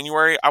in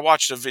January. I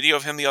watched a video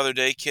of him the other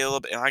day,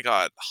 Caleb, and I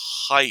got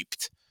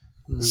hyped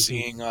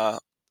seeing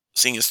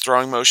his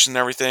throwing motion and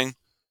everything.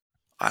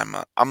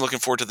 I'm looking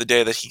forward to the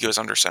day that he goes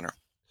under center.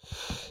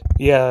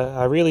 Yeah,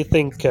 I really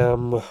think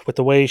with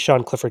the way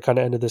Sean Clifford kind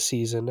of ended the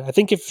season, I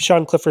think if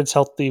Sean Clifford's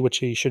healthy, which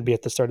he should be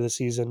at the start of the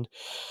season,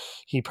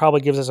 he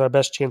probably gives us our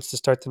best chance to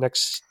start the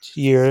next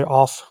year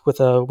off with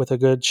a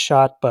good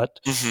shot. But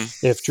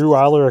Mm-hmm. if Drew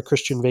Aller or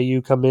Christian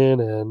Veilleux come in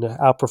and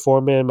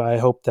outperform him, I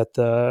hope that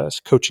the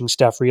coaching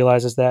staff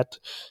realizes that,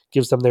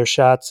 gives them their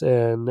shots,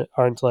 and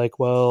aren't like,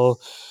 well,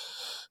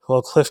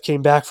 Cliff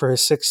came back for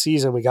his sixth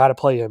season. We got to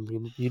play him.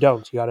 You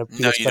don't. You got to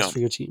do No, what's you best don't. for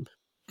your team.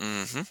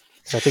 Mm-hmm.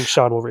 And I think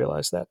Sean will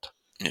realize that.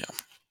 Yeah.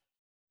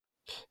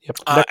 Yep.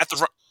 At the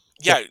Next. Yep.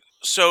 yeah.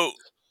 So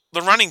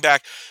the running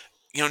back,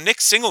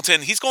 Nick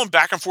Singleton, he's going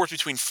back and forth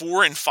between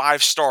 4 and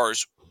 5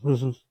 stars.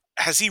 Mhm.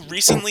 Has he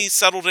recently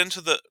settled into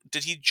the?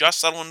 Did he just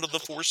settle into the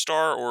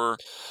 4-star or?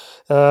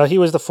 He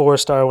was the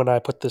 4-star when I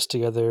put this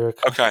together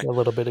Okay. a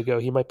little bit ago.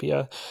 He might be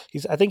a.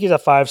 I think he's a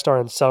 5-star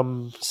on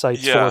some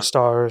sites, four Yeah.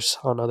 stars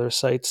on other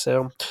sites.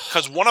 So,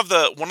 Because one of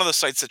the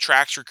sites that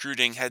tracks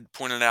recruiting had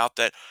pointed out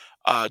that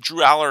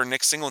Drew Aller and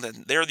Nick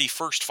Singleton, they're the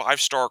first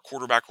 5-star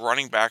quarterback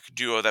running back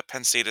duo that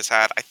Penn State has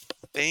had. I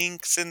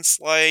think since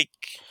like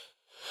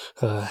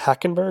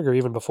Hackenberg, or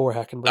even before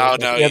Hackenberg, oh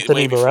like no, way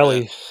Anthony before then.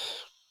 Morelli.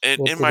 It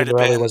Anthony might have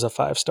Morelli been. was a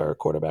 5-star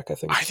quarterback, I I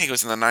think. think it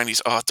was in the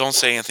 90s. Oh, don't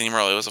say Anthony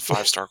Morelli was a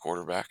 5-star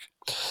quarterback.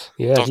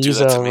 Yeah, Don't do he's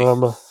that to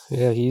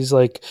me. he's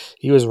like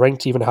he was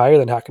ranked even higher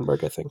than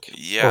Hackenberg, I think, or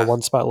Yeah,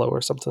 one spot lower,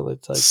 something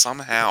like.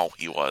 somehow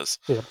he was.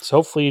 Yeah, so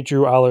hopefully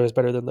Drew Aller is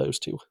better than those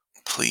two.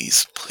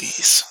 Please,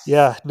 please.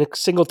 Yeah, Nick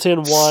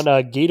Singleton won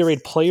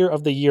Gatorade Player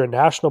of the Year,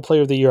 National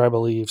Player of the Year, I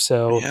believe.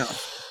 So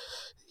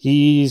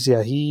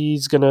Yeah,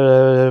 he's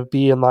gonna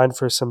be in line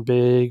for some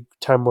big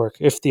time work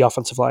if the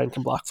offensive line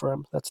can block for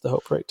him. That's the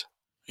hope, right?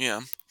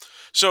 yeah.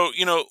 So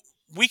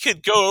we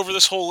could go over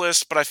this whole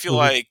list, but I feel Mm-hmm.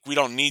 like we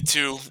don't need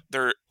to.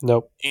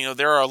 Nope.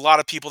 There are a lot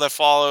of people that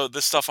follow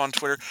this stuff on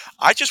Twitter.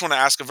 I just want to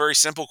ask a very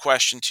simple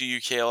question to you,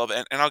 Caleb,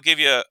 and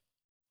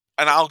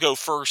I'll go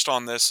first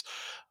on this.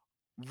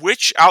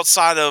 Which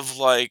outside of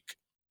like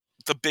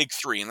the big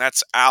three, and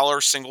that's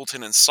Aller,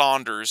 Singleton, and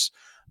Saunders,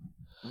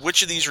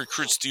 which of these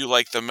recruits do you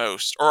like the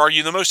most, or are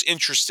you the most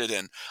interested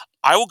in?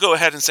 I will go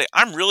ahead and say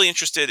I'm really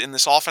interested in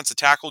this offensive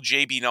tackle,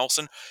 J.B.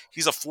 Nelson.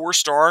 He's a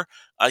 4-star.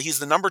 He's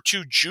the number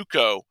 2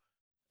 JUCO,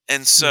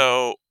 and Mm-hmm.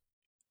 so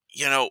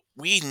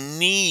we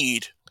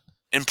need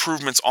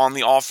improvements on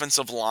the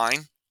offensive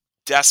line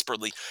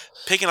desperately.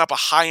 Picking up a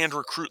high-end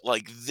recruit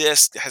like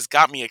this has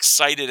got me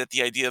excited at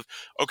the idea of,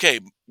 okay,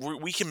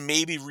 we can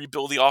maybe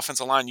rebuild the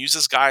offensive line, use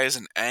this guy as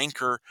an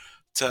anchor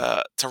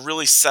to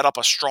really set up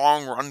a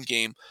strong run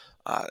game.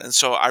 And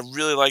so I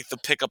really like the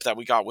pickup that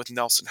we got with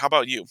Nelson. How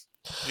about you?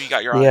 Who you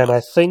got your eye Yeah, and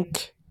on?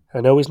 I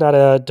know he's not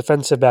a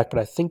defensive back, but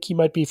I think he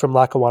might be from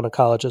Lackawanna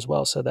College as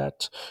well. So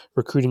that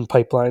recruiting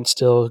pipeline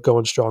still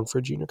going strong for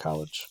junior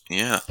college.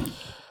 Yeah.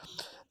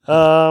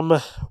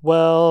 Um,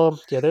 well,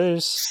 yeah,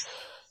 there's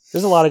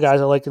a lot of guys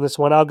I like in this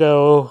one. I'll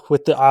go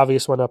with the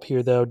obvious one up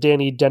here, though.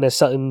 Danny Dennis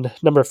Sutton,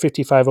 number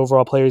 55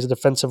 overall player. He's a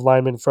defensive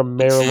lineman from Hmm.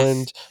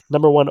 Maryland,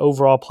 number 1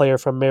 overall player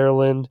from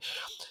Maryland.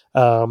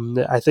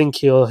 I think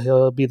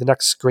he'll be the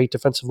next great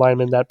defensive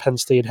lineman that Penn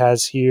State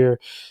has here.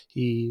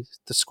 The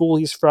school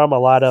he's from, a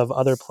lot of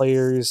other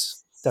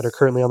players that are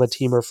currently on the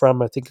team are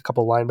from. I think a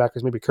couple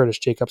linebackers, maybe Curtis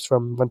Jacobs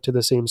went to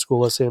the same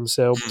school as him.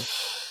 So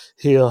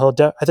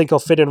I think he'll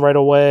fit in right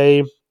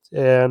away,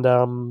 and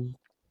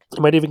he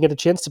might even get a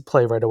chance to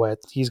play right away.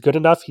 He's good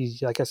enough.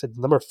 He's, like I said,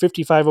 number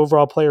 55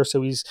 overall player,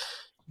 so he's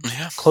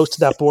Yeah. close to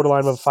that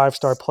borderline of a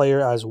 5-star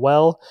player as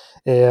well.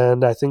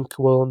 And I think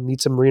we'll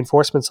need some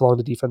reinforcements along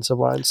the defensive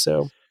line.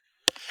 So,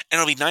 And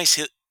it'll be nice.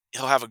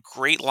 He'll have a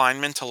great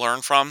lineman to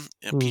learn from.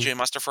 mm, PJ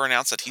Mustafer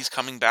announced that he's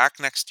coming back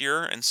next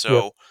year, and yep.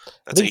 so I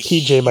that's a think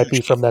PJ might be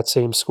huge gain. from that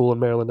same school in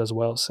Maryland as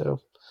well. So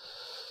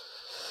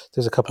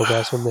there's a couple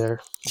guys from there.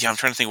 Yeah, I'm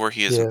trying to think where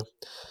he is. Yeah.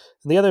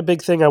 And the other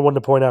big thing I wanted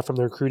to point out from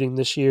the recruiting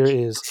this year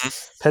is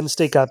Penn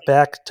State got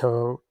back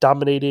to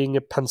dominating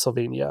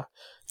Pennsylvania.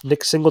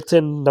 Nick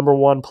Singleton, number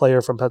 1 player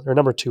or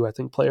number 2, I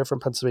think, player from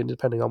Pennsylvania,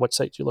 depending on what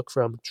site you look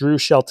from. Drew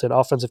Shelton,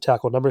 offensive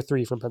tackle, number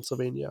 3 from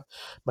Pennsylvania.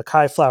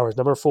 Mekhi Flowers,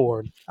 number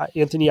 4.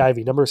 Anthony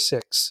Ivy, number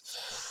 6.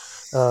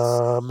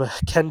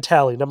 Ken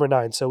Talley, number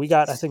 9. So we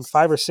got, I think,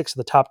 5 or 6 of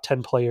the top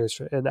 10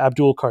 players, and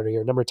Abdul Carter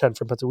here, number 10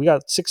 from Pennsylvania. We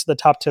got 6 of the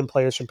top 10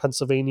 players from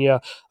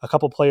Pennsylvania, a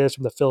couple players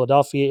from the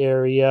Philadelphia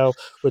area,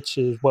 which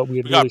is what we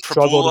had We really got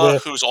struggled Prabula,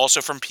 with. who's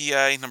also from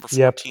PA, number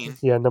Yep. 14.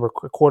 Yeah, number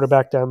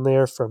quarterback down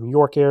there from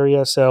York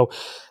area. So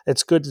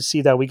it's good to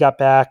see that we got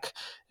back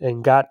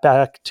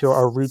to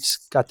our roots,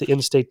 got the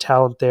in-state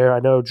talent there. I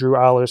know Drew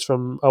Aller's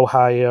from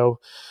Ohio,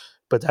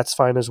 but that's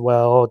fine as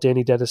well.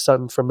 Danny Dennis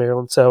Sutton from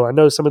Maryland. So I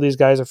know some of these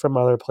guys are from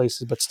other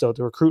places, but still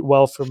to recruit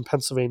well from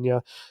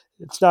Pennsylvania.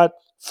 It's not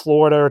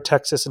Florida or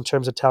Texas in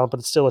terms of talent, but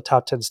it's still a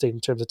top 10 state in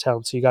terms of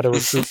talent. So you got to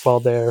recruit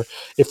well there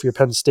if you're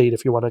Penn State,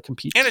 if you want to And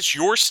compete. it's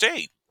your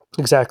state.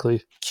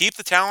 Exactly. Keep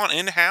the talent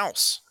in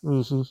house.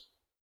 Mm-hmm.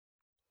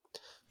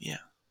 Yeah.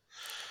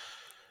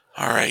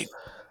 All right.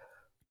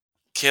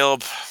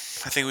 Caleb,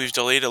 I think we've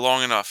delayed it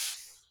long enough.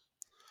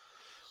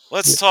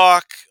 Let's Yeah.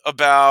 talk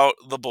about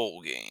the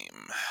bowl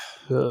game.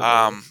 Oh,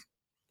 man. Um,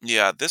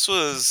 Yeah, this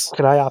was.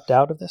 Can I opt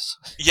out of this?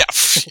 Yeah,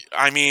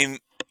 I mean,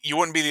 you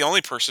wouldn't be the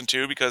only person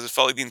to because it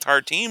felt like the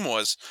entire team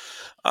was.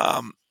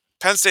 Um,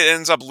 Penn State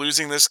ends up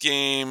losing this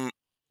game.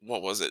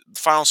 What was it? The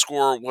final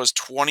score was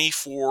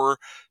 24-10,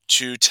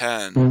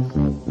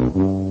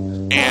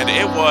 and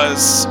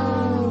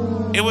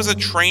it was a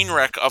train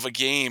wreck of a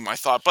game. I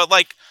thought, but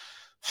like,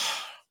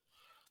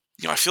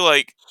 I feel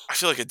like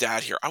a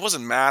dad here. I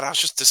wasn't mad. I was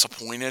just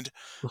disappointed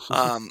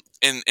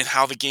in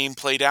how the game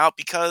played out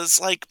because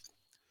like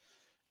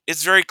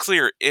it's very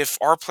clear if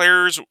our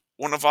players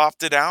wouldn't have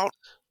opted out,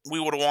 we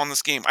would have won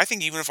this game. I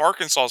think even if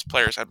Arkansas's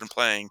players had been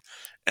playing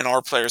and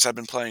our players had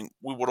been playing,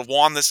 we would have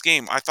won this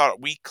game. I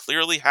thought we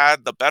clearly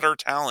had the better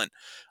talent,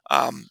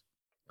 um,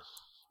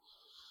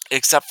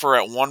 except for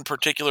at one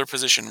particular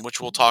position, which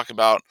we'll talk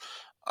about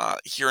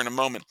here in a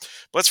moment.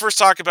 But let's first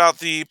talk about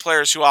the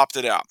players who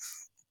opted out.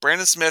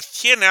 Brandon Smith,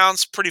 he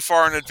announced pretty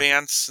far in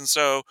advance, and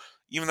so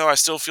even though I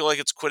still feel like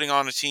it's quitting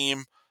on a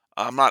team,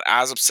 I'm not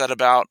as upset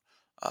about.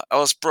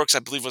 Ellis Brooks, I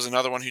believe, was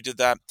another one who did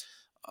that.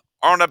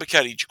 Arnold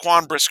Ebiketie,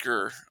 Jaquan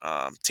Brisker,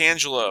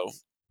 Tangelo,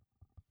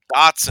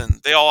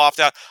 Dotson, they all opt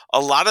out.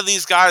 A lot of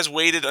these guys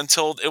waited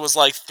until it was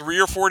like 3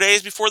 or 4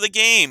 days before the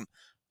game.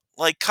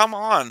 Like, come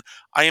on.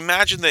 I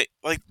imagine that,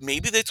 like,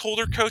 maybe they told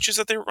their coaches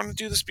that they were going to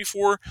do this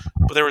before,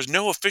 but there was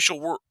no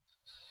official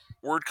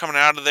word coming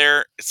out of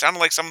there. It sounded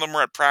like some of them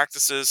were at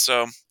practices,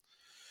 so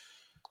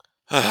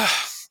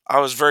I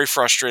was very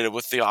frustrated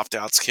with the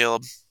opt-outs,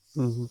 Caleb.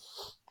 Mm-hmm.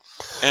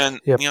 And,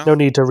 yep, no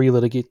need to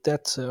relitigate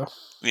that. So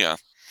yeah.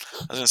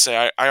 I was going to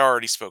say, I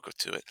already spoke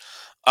to it.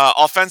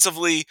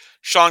 Offensively,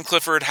 Sean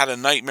Clifford had a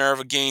nightmare of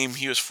a game.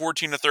 He was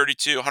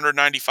 14-32,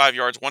 195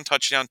 yards, 1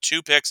 touchdown,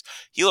 2 picks.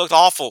 He looked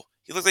awful.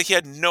 He looked like he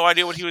had no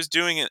idea what he was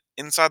doing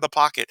inside the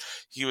pocket.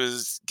 He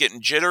was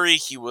getting jittery.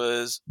 He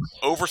was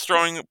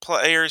overthrowing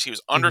players. He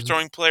was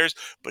underthrowing players,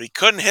 but he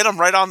couldn't hit them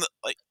right on the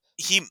like.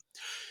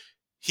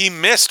 He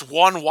missed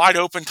one wide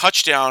open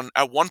touchdown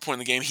at one point in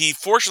the game. He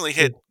fortunately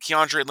hit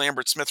Keandre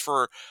Lambert-Smith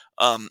for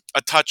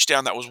a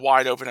touchdown that was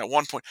wide open at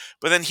one point.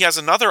 But then he has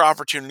another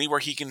opportunity where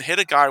he can hit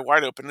a guy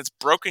wide open. It's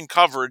broken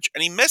coverage,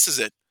 and he misses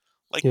it.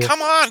 Like,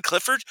 come on,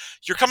 Clifford.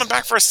 You're coming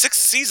back for a 6th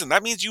season.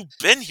 That means you've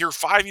been here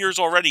 5 years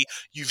already.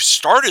 You've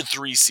started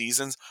 3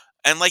 seasons.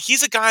 And, like,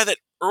 he's a guy that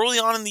early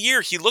on in the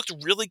year, he looked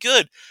really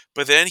good.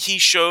 But then he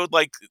showed,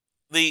 like,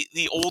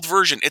 the old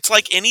version. It's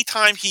like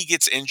anytime he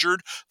gets injured,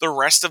 the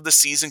rest of the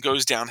season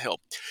goes downhill.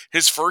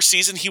 His first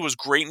season, he was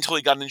great until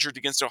he got injured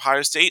against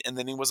Ohio State, and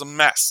then he was a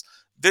mess.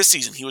 This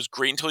season, he was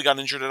great until he got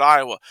injured at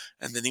Iowa,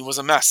 and then he was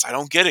a mess. I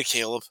don't get it,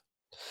 Caleb.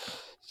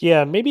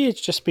 Yeah, maybe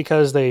it's just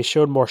because they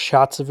showed more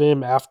shots of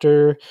him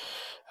after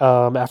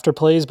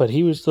plays, but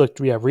he looked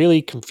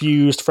really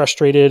confused,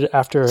 frustrated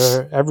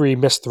after every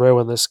missed throw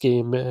in this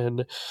game, and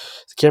the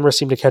camera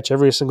seemed to catch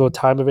every single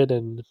time of it.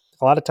 And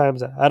a lot of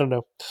times, I don't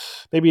know,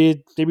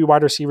 maybe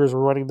wide receivers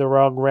were running the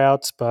wrong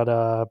routes,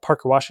 but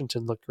Parker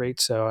Washington looked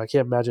great, so I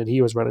can't imagine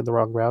he was running the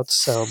wrong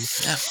routes.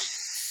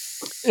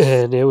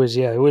 And it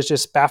was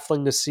just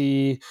baffling to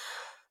see.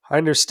 I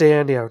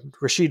understand,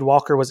 Rasheed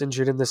Walker was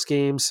injured in this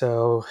game,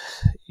 so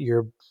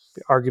your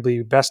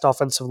arguably best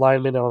offensive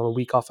lineman on a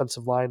weak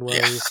offensive line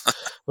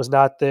was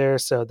not there,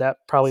 so that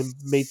probably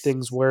made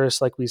things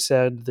worse. Like we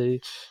said,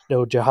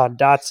 Jahan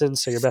Dotson,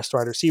 so your best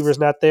wide receiver is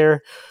not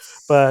there.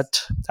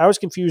 But I was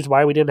confused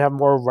why we didn't have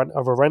more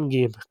of a run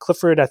game.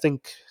 Clifford, I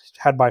think,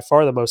 had by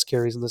far the most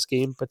carries in this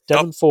game, but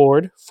Devin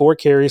Ford, 4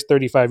 carries,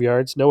 35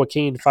 yards. Noah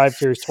Cain, 5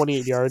 carries,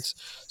 28 yards.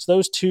 So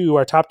those two,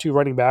 our top 2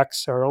 running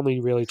backs, are only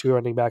really 2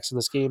 running backs in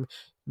this game.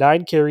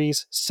 9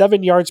 carries,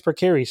 7 yards per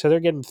carry. So they're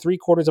getting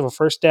 3/4 of a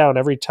first down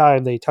every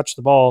time they touch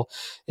the ball.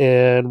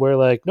 And we're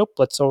like, nope,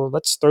 let's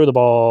throw the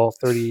ball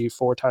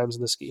 34 times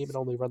in this game and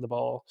only run the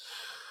ball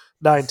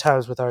 9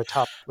 times with our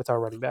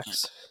running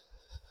backs.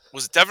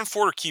 Was it Devin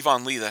Ford or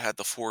Kevon Lee that had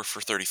the 4 for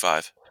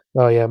 35?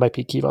 Oh, yeah, it might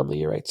be Kevon Lee.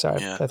 You're right.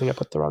 Sorry. Yeah. I think I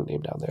put the wrong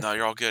name down there. No,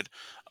 you're all good.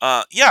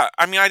 Yeah,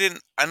 I mean, I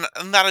didn't, and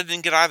that I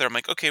didn't get either. I'm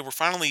like, okay, we're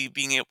finally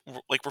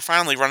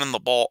running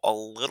the ball a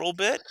little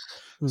bit.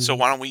 Mm-hmm. So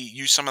why don't we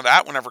use some of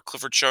that whenever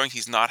Clifford's showing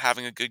he's not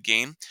having a good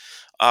game?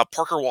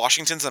 Parker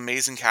Washington's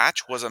amazing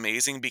catch was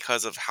amazing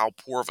because of how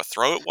poor of a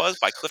throw it was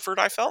by Clifford,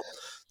 I felt.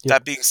 Yep.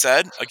 That being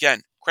said,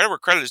 again, credit where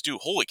credit is due.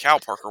 Holy cow,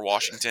 Parker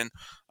Washington.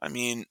 I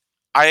mean,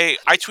 I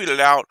tweeted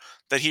out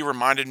that he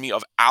reminded me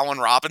of Allen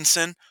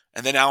Robinson,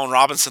 and then Allen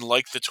Robinson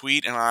liked the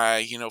tweet, and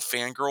I,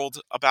 fangirled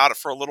about it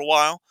for a little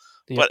while.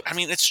 Yep. But, I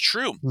mean, it's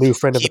true. New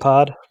friend of the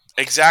pod.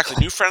 Exactly.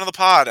 New friend of the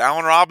pod,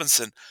 Allen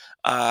Robinson.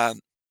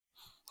 Parker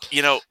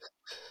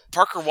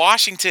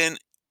Washington,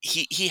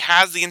 he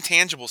has the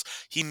intangibles.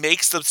 He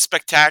makes the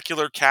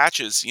spectacular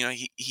catches.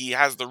 He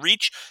has the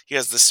reach, he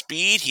has the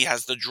speed, he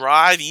has the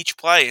drive each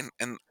play,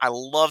 and I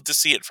love to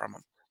see it from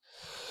him.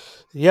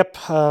 Yep.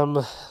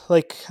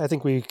 Like I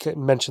think we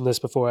mentioned this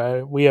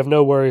before. We have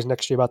no worries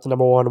next year about the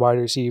number 1 wide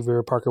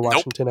receiver, Parker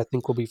Washington. Nope. I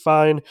think we'll be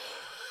fine.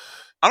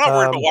 I'm not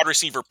worried about wide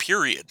receiver,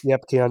 period.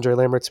 Yep, Keandre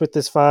Lambert-Smith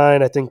is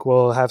fine. I think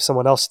we'll have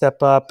someone else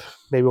step up.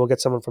 Maybe we'll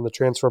get someone from the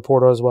transfer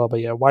portal as well.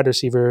 But yeah, wide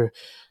receiver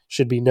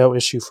should be no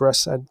issue for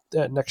us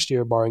at next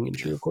year, barring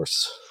injury, of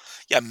course.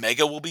 Yeah,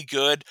 Mega will be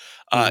good.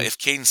 Mm-hmm. If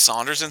Caden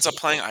Saunders ends up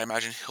playing, I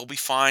imagine he'll be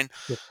fine.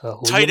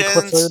 Tight Liam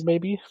Clifford, ends,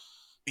 maybe.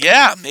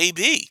 yeah,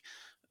 maybe,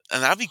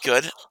 and that'd be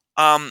good.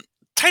 Um,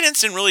 Tight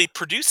ends didn't really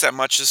produce that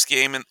much this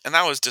game, and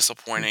that was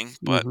disappointing.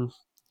 But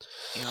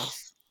Mm-hmm. you know, Yep.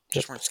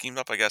 just weren't schemed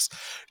up, I guess.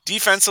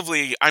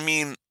 Defensively, I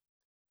mean,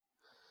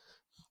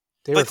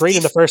 They were like the great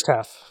in the first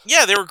half.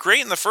 yeah, they were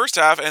great in the first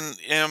half, and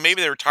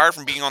maybe they were tired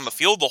from being on the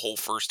field the whole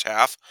first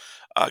half,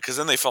 because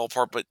then they fell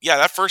apart. But yeah,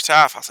 that first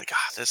half, I was like,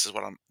 ah, this is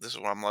what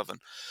I'm loving.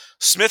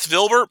 Smith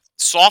Vilbert,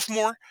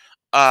 sophomore,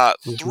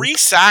 Mm-hmm. 3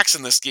 sacks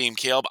in this game.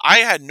 Caleb, I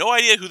had no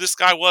idea who this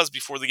guy was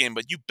before the game,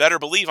 but you better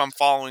believe I'm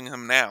following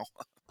him now.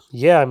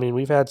 Yeah, I mean,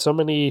 we've had so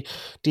many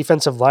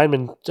defensive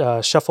linemen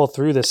shuffle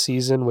through this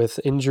season with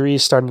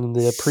injuries, starting in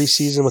the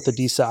preseason with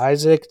Adisa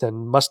Isaac,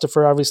 then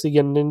Mustafa obviously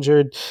getting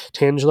injured,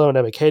 Tangelo and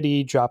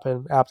Ebiketie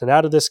dropping opting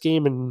out of this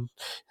game, and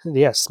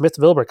yeah, Smith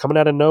Vilbert coming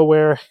out of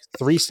nowhere,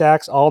 3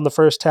 sacks all in the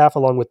first half,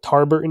 along with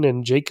Tarburton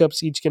and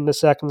Jacobs each getting a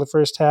sack in the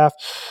first half,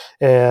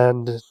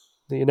 and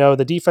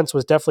the defense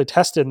was definitely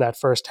tested in that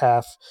first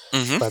half,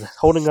 Mm-hmm. but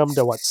holding them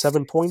to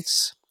 7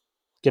 points,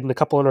 getting a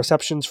couple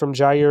interceptions from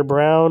Jair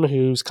Brown,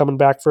 who's coming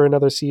back for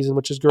another season,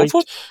 which is Whoop, great.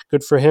 whoop.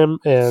 Good for him.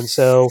 And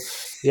so,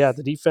 yeah,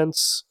 the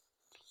defense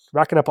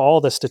racking up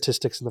all the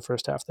statistics in the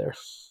first half there.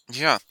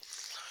 Yeah.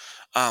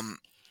 Um,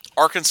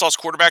 Arkansas's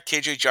quarterback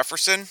KJ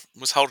Jefferson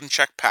was held in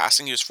check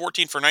passing. He was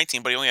 14 for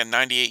 19, but he only had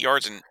 98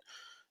 yards, and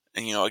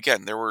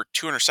again, there were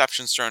 2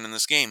 interceptions thrown in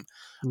this game.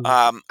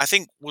 Mm. I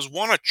think was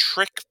one a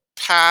trick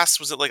pass.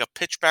 Was it like a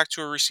pitch back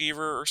to a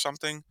receiver or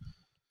something?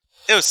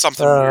 It was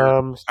something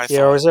weird. I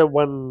Yeah, or thought. is it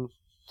when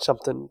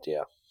something?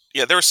 Yeah.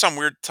 Yeah, there was some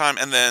weird time,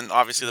 and then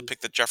obviously the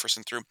pick that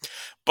Jefferson threw.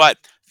 But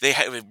they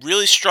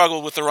really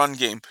struggled with the run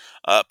game,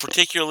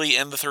 particularly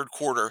in the third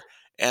quarter.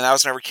 And that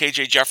was whenever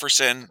KJ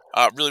Jefferson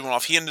really went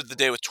off. He ended the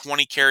day with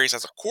 20 carries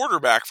as a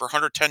quarterback for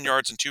 110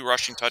 yards and 2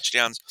 rushing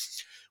touchdowns.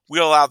 We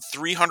allowed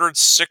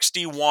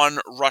 361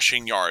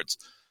 rushing yards.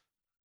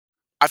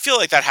 I feel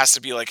like that has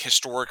to be like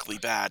historically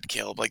bad,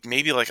 Caleb. Like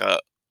maybe like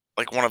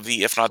one of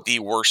the, if not the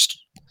worst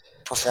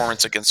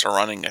performance against a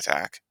running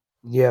attack.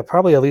 Yeah,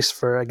 probably at least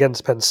for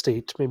against Penn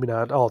State. Maybe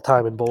not all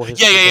time in bowl Yeah,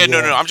 history, yeah, but yeah. No,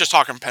 yeah. no. I'm just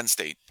talking Penn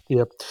State.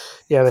 Yep.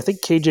 Yeah, and I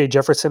think KJ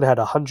Jefferson had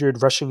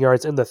 100 rushing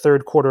yards in the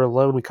third quarter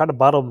alone. We kind of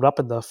bottomed him up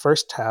in the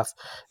first half,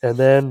 and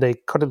then they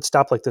couldn't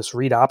stop like this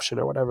read option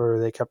or whatever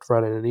they kept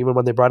running. And even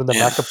when they brought in the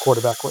Yeah. backup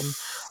quarterback, when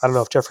I don't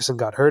know if Jefferson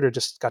got hurt or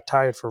just got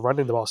tired for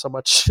running the ball so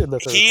much in the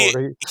third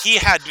quarter. He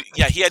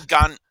had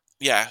gone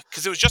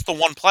because it was just the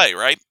one play,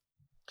 right?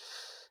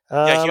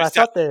 Yeah, he was.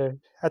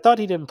 I thought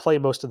he didn't play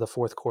most of the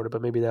fourth quarter,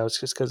 but maybe that was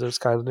just because it was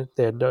kind of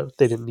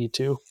they didn't need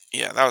to.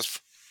 Yeah, that was.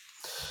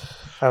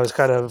 I was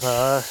kind of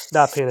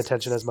not paying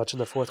attention as much in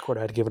the fourth quarter.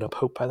 I had given up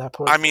hope by that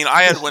point. I mean,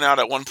 I had went out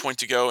at one point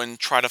to go and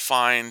try to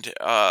find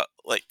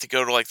to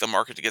go to like the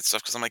market to get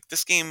stuff because I'm like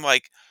this game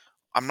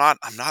I'm not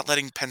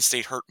letting Penn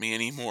State hurt me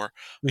anymore.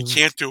 I Mhm.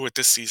 can't do it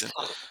this season.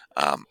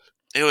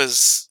 It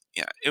was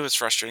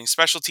frustrating.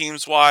 Special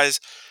teams wise,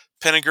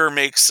 Penninger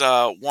makes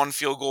 1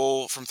 field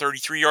goal from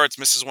 33 yards,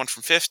 misses one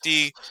from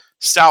 50.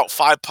 Stout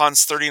 5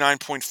 punts,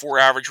 39.4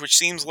 average, which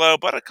seems low,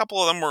 but a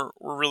couple of them were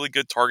really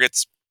good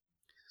targets.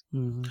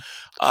 Mm-hmm.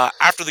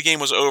 After the game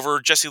was over,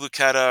 Jesse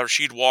Lucetta,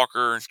 Rasheed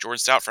Walker, Jordan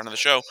Stout, friend of the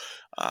show,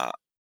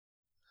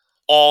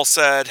 all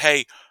said,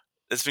 "Hey,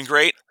 it's been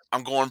great.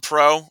 I'm going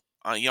pro.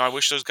 I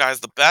wish those guys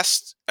the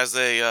best as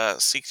they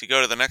seek to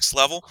go to the next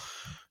level,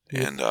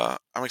 Yep. and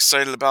I'm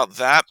excited about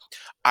that."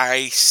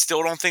 I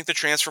still don't think the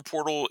transfer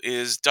portal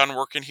is done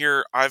working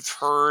here. I've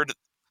heard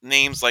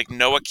names like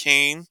Noah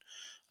Kane,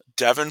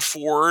 Devin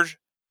Ford,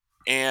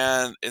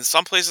 and in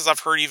some places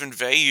I've heard even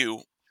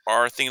Vayu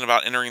are thinking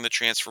about entering the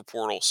transfer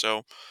portal.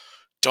 So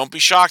don't be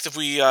shocked if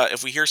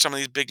we hear some of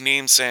these big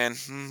names saying,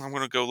 I'm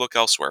going to go look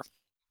elsewhere.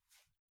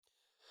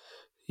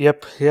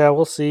 Yep. Yeah,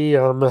 we'll see.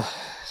 I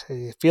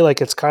feel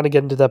like it's kind of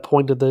getting to that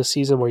point of the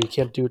season where you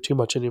can't do it too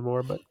much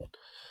anymore, but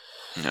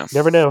Yeah.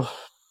 never know.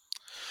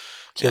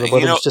 Yeah, Caleb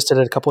Williams just did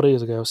it a couple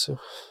days ago. So,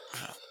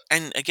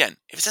 and again,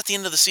 if it's at the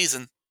end of the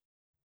season,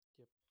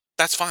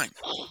 that's fine.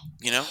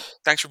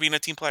 Thanks for being a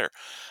team player.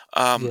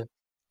 yeah.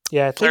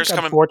 Yeah, I think Players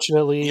coming.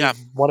 unfortunately Yeah.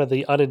 one of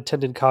the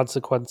unintended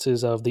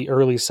consequences of the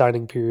early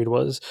signing period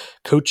was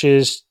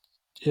coaches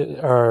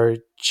are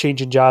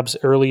changing jobs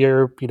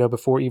earlier,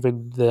 before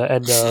even the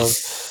end of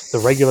the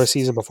regular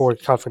season, before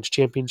conference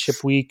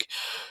championship week,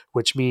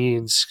 which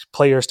means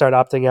players start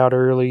opting out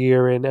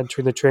earlier and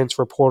entering the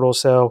transfer portal.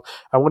 So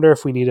I wonder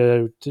if we need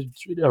a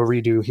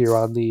redo here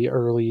on the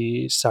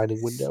early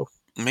signing window.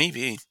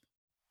 Maybe.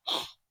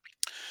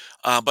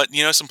 But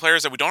some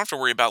players that we don't have to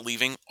worry about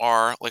leaving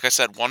are, like I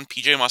said, one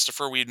PJ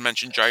Mustafa. We had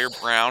mentioned Jair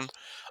Brown.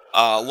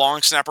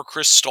 Long snapper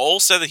Chris Stoll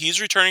said that he's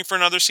returning for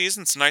another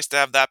season. It's nice to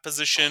have that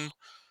position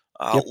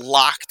Yep.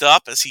 locked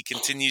up as he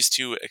continues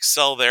to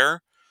excel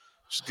there,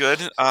 which is good.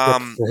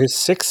 Yep. For his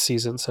 6th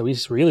season, so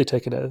he's really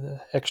taken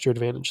an extra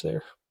advantage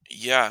there.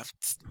 Yeah,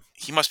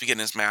 he must be getting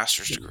his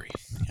master's degree.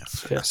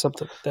 Yeah,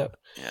 something like that.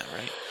 Yeah,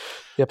 right.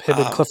 Yep, him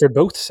and Clifford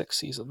both 6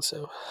 seasons.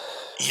 So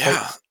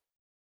Yeah,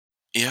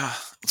 yeah,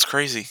 it's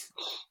crazy.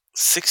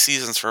 6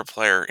 seasons for a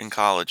player in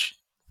college.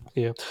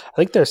 Yeah, I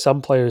think there's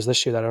some players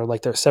this year that are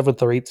like their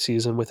 7th or 8th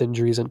season with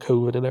injuries and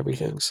COVID and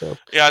everything. So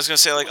Yeah, I was gonna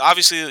say, like,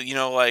 obviously,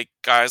 like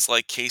guys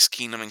like Case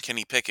Keenum and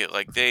Kenny Pickett,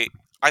 like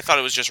I thought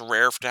it was just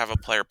rare to have a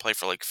player play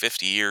for like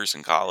 50 years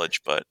in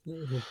college, but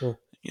Mhm.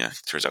 yeah,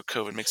 turns out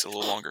COVID makes it a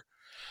little longer.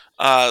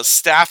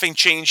 Staffing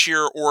change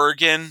here.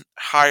 Oregon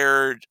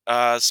hired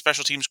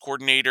special teams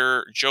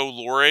coordinator Joe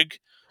Lorig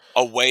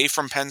away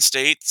from Penn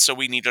State, so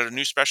we needed a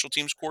new special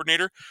teams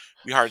coordinator.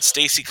 We hired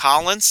Stacy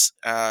Collins.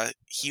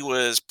 He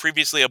was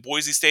previously at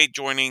Boise State,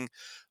 joining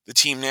the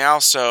team now.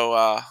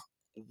 So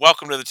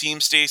welcome to the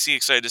team, Stacy.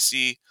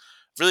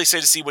 Really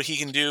excited to see what he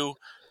can do.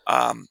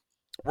 Um,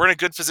 we're in a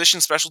good position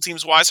special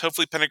teams wise.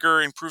 Hopefully,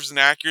 Penninger improves in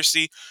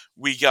accuracy.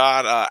 We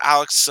got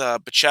Alex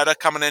Bacchetta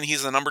coming in.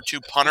 He's the number 2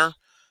 punter.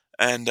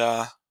 And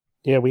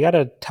yeah, we had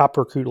a top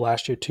recruit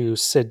last year too,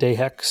 Sid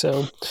Dayheck.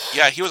 So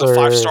yeah, he was a for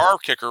 5-star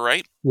kicker,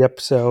 right?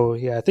 yep. So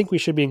yeah, I think we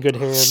should be in good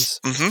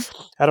hands.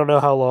 Mm-hmm. I don't know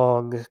how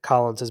long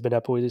Collins has been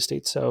at Boise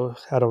State, so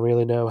I don't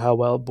really know how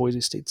well Boise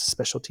State's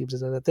special teams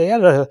is in it. They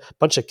had a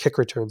bunch of kick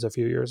returns a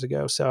few years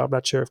ago, so I'm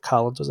not sure if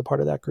Collins was a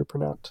part of that group or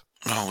not.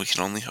 Oh, we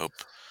can only hope.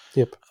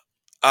 Yep.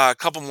 A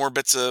couple more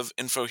bits of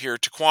info here.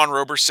 Taquan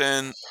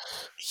Roberson,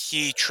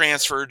 he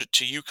transferred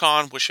to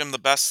UConn. Wish him the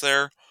best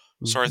there.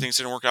 Sorry Mm-hmm. things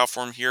didn't work out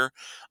for him here.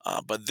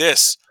 But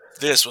this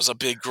was a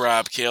big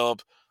grab,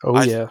 Caleb. Oh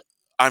I yeah.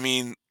 I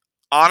mean,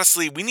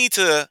 honestly,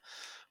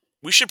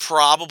 we should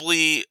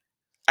probably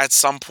at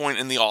some point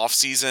in the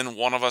offseason,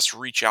 one of us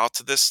reach out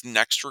to this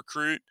next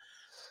recruit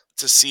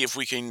to see if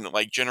we can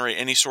like generate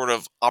any sort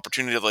of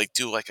opportunity to like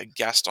do like a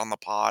guest on the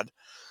pod.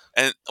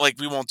 And like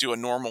we won't do a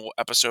normal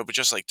episode, but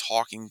just like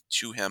talking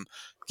to him.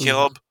 Mm-hmm.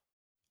 Caleb,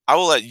 I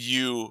will let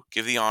you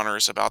give the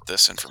honors about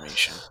this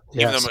information,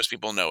 even though Yes. most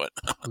people know it.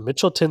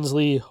 Mitchell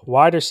Tinsley,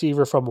 wide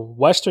receiver from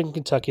Western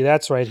Kentucky.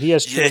 That's right. He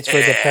has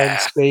transferred to Penn Yeah.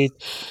 State.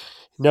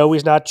 No,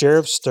 he's not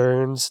Jerv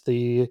Stearns,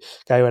 the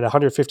guy who had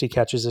 150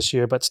 catches this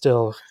year, but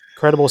still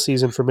incredible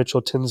season for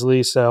Mitchell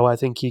Tinsley. So I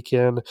think he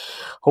can,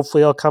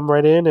 hopefully, he'll come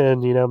right in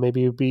and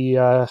maybe be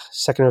a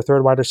second or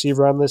third wide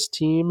receiver on this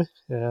team.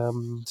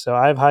 So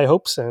I have high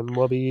hopes, and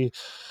we'll be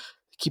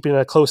keeping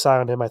a close eye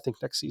on him. I think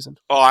next season.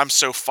 Oh, I'm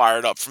so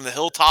fired up. From the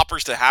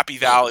Hilltoppers to Happy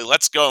Valley.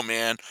 Let's go,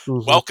 man.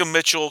 Mm-hmm. Welcome,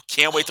 Mitchell.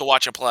 Can't wait to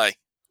watch him play.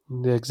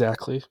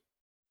 Exactly.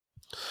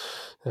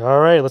 All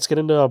right, let's get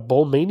into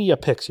Bowl Mania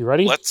picks. You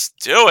ready? Let's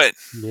do it.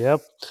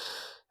 Yep.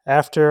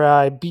 After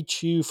I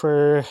beat you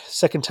for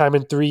second time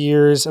in 3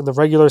 years in the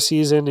regular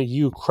season,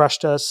 you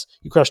crushed us.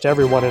 You crushed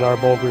everyone in our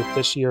bowl group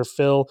this year,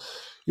 Phil.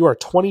 You are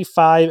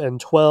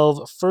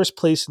 25-12, first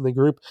place in the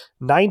group,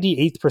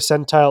 98th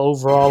percentile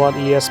overall on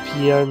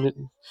ESPN.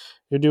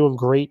 You're doing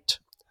great.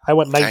 I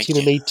went Thank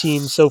 19-18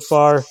 so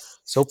far,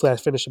 so hopefully I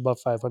finish above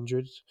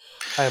 500.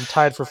 I am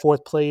tied for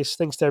fourth place.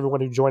 Thanks to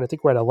everyone who joined. I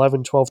think we're at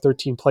 11, 12,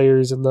 13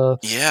 players in the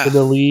Yeah.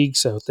 league.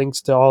 So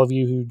thanks to all of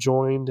you who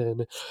joined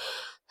and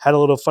had a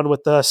little fun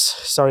with us.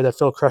 Sorry that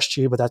Phil crushed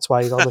you, but that's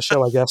why he's on the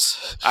show, I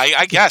guess.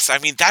 I guess. I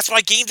mean, that's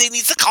why Game Day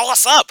needs to call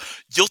us up.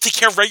 You'll take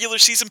care of regular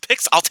season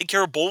picks. I'll take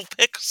care of bowl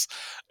picks.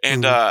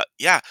 And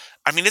yeah,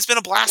 I mean, it's been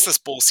a blast this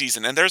bowl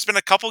season. And there's been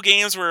a couple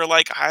games where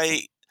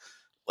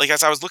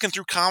as I was looking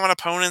through common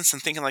opponents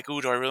and thinking like,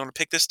 ooh, do I really want to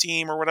pick this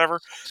team or whatever?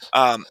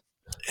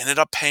 Ended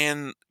up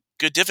paying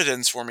good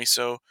dividends for me.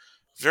 So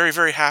very,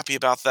 very happy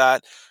about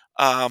that.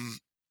 And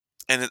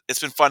it's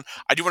been fun.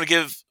 I do want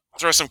to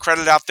throw some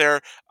credit out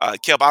there.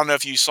 Caleb, I don't know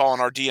if you saw in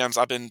our DMs,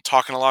 I've been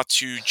talking a lot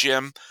to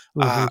Jim,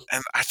 and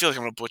I feel like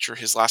I'm going to butcher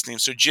his last name.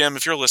 So Jim,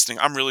 if you're listening,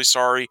 I'm really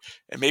sorry.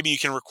 And maybe you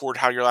can record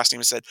how your last name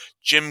is said.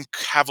 Jim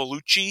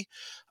Cavalucci.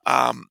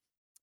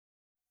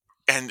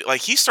 And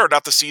like he started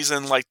out the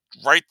season like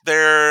right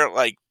there,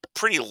 like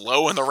pretty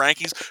low in the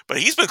rankings, but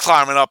he's been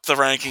climbing up the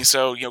rankings.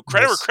 So,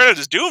 credit where credit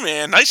is due,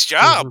 man. Nice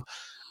job.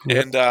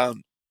 Yep.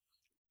 And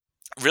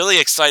really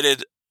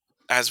excited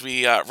as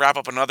we wrap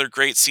up another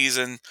great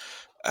season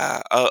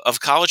of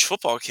college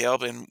football,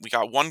 Caleb, and we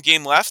got one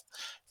game left.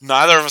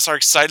 Neither of us are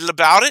excited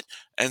about it,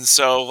 and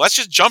so let's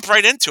just jump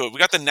right into it. We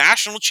got the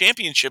national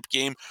championship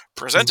game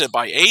presented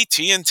by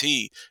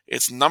AT&T.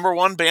 It's number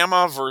 1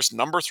 Bama versus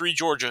number 3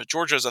 Georgia.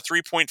 Georgia is a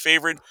 3-point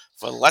favorite,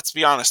 but let's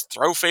be honest,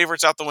 throw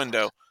favorites out the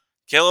window.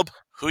 Caleb,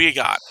 who you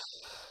got?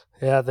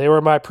 Yeah, they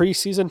were my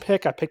preseason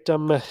pick. I picked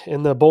them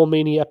in the Bowl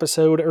Mania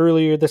episode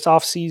earlier this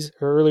offseason,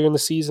 or earlier in the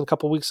season, a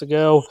couple weeks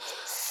ago.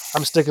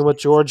 I'm sticking with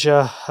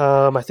Georgia.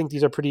 I think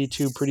these are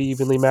two pretty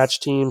evenly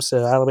matched teams.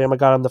 So Alabama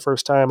got them the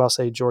first time. I'll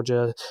say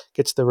Georgia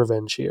gets the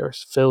revenge here.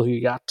 Phil, who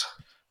you got?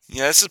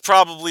 Yeah, this is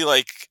probably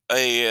like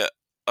a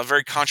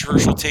very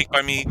controversial take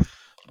by me,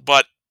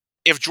 but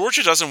if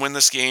Georgia doesn't win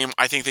this game,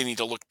 I think they need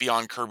to look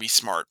beyond Kirby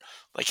Smart.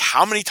 Like,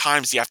 how many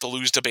times do you have to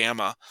lose to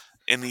Bama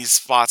in these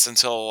spots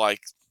until,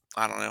 like,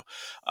 I don't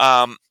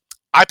know.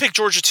 I picked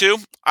Georgia too.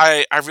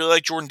 I really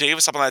like Jordan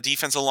Davis up on that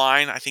defensive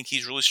line. I think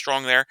he's really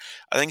strong there.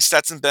 I think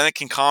Stetson Bennett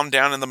can calm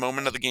down in the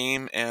moment of the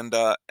game and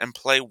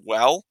play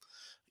well.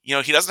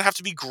 He doesn't have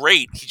to be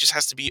great. He just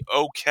has to be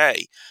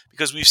okay,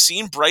 because we've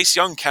seen Bryce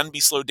Young can be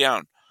slowed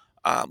down.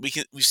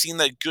 We've seen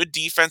that good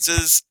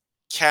defenses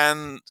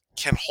can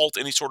halt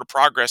any sort of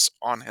progress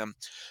on him.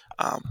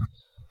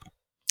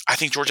 I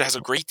think Georgia has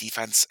a great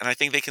defense, and I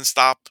think they can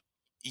stop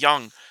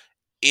Young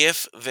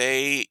if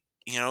they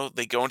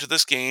go into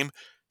this game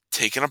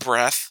taking a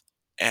breath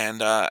and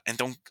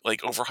don't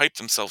overhype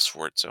themselves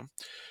for it. So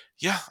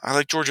yeah, I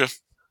like Georgia,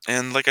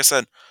 and like I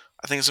said,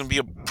 I think it's going to be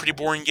a pretty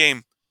boring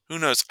game. Who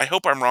knows? I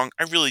hope I'm wrong.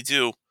 I really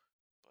do.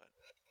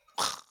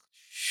 But,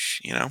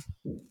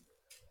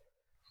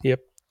 Yep.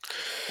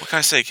 What can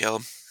I say,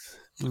 Caleb?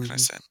 What can I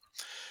say?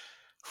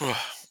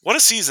 What a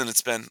season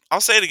it's been.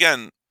 I'll say it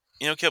again.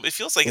 Caleb, it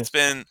feels like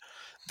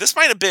this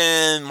might have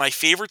been my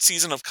favorite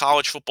season of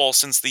college football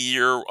since the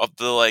year of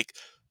the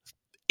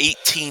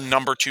 18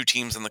 number 2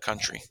 teams in the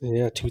country.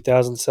 Yeah,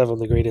 2007,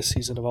 the greatest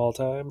season of all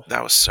time.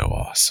 That was so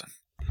awesome.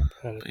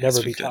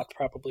 Never be topped,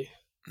 probably.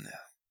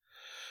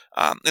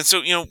 Yeah. And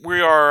so,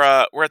 we're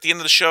at the end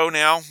of the show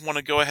now. Want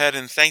to go ahead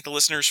and thank the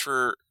listeners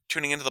for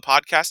tuning into the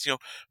podcast.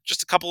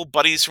 Just a couple of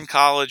buddies from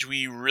college.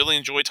 We really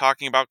enjoy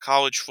talking about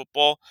college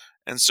football.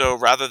 And so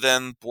rather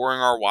than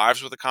boring our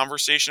wives with a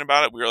conversation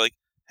about it, we were like,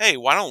 hey,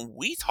 why don't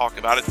we talk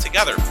about it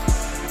together?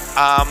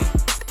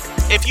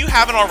 If you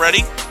haven't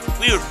already,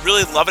 we would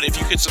really love it if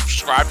you could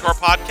subscribe to our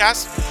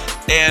podcast.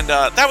 And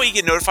that way you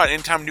get notified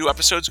anytime new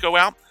episodes go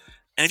out.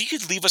 And if you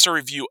could leave us a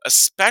review,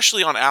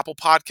 especially on Apple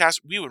Podcasts,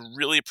 we would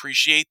really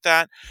appreciate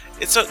that.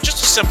 It's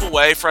just a simple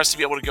way for us to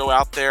be able to go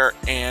out there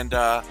and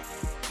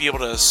be able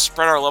to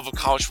spread our love of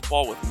college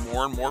football with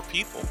more and more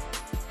people.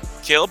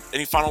 Caleb,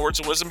 any final words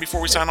of wisdom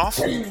before we sign off?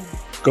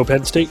 Go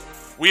Penn State.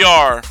 We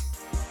are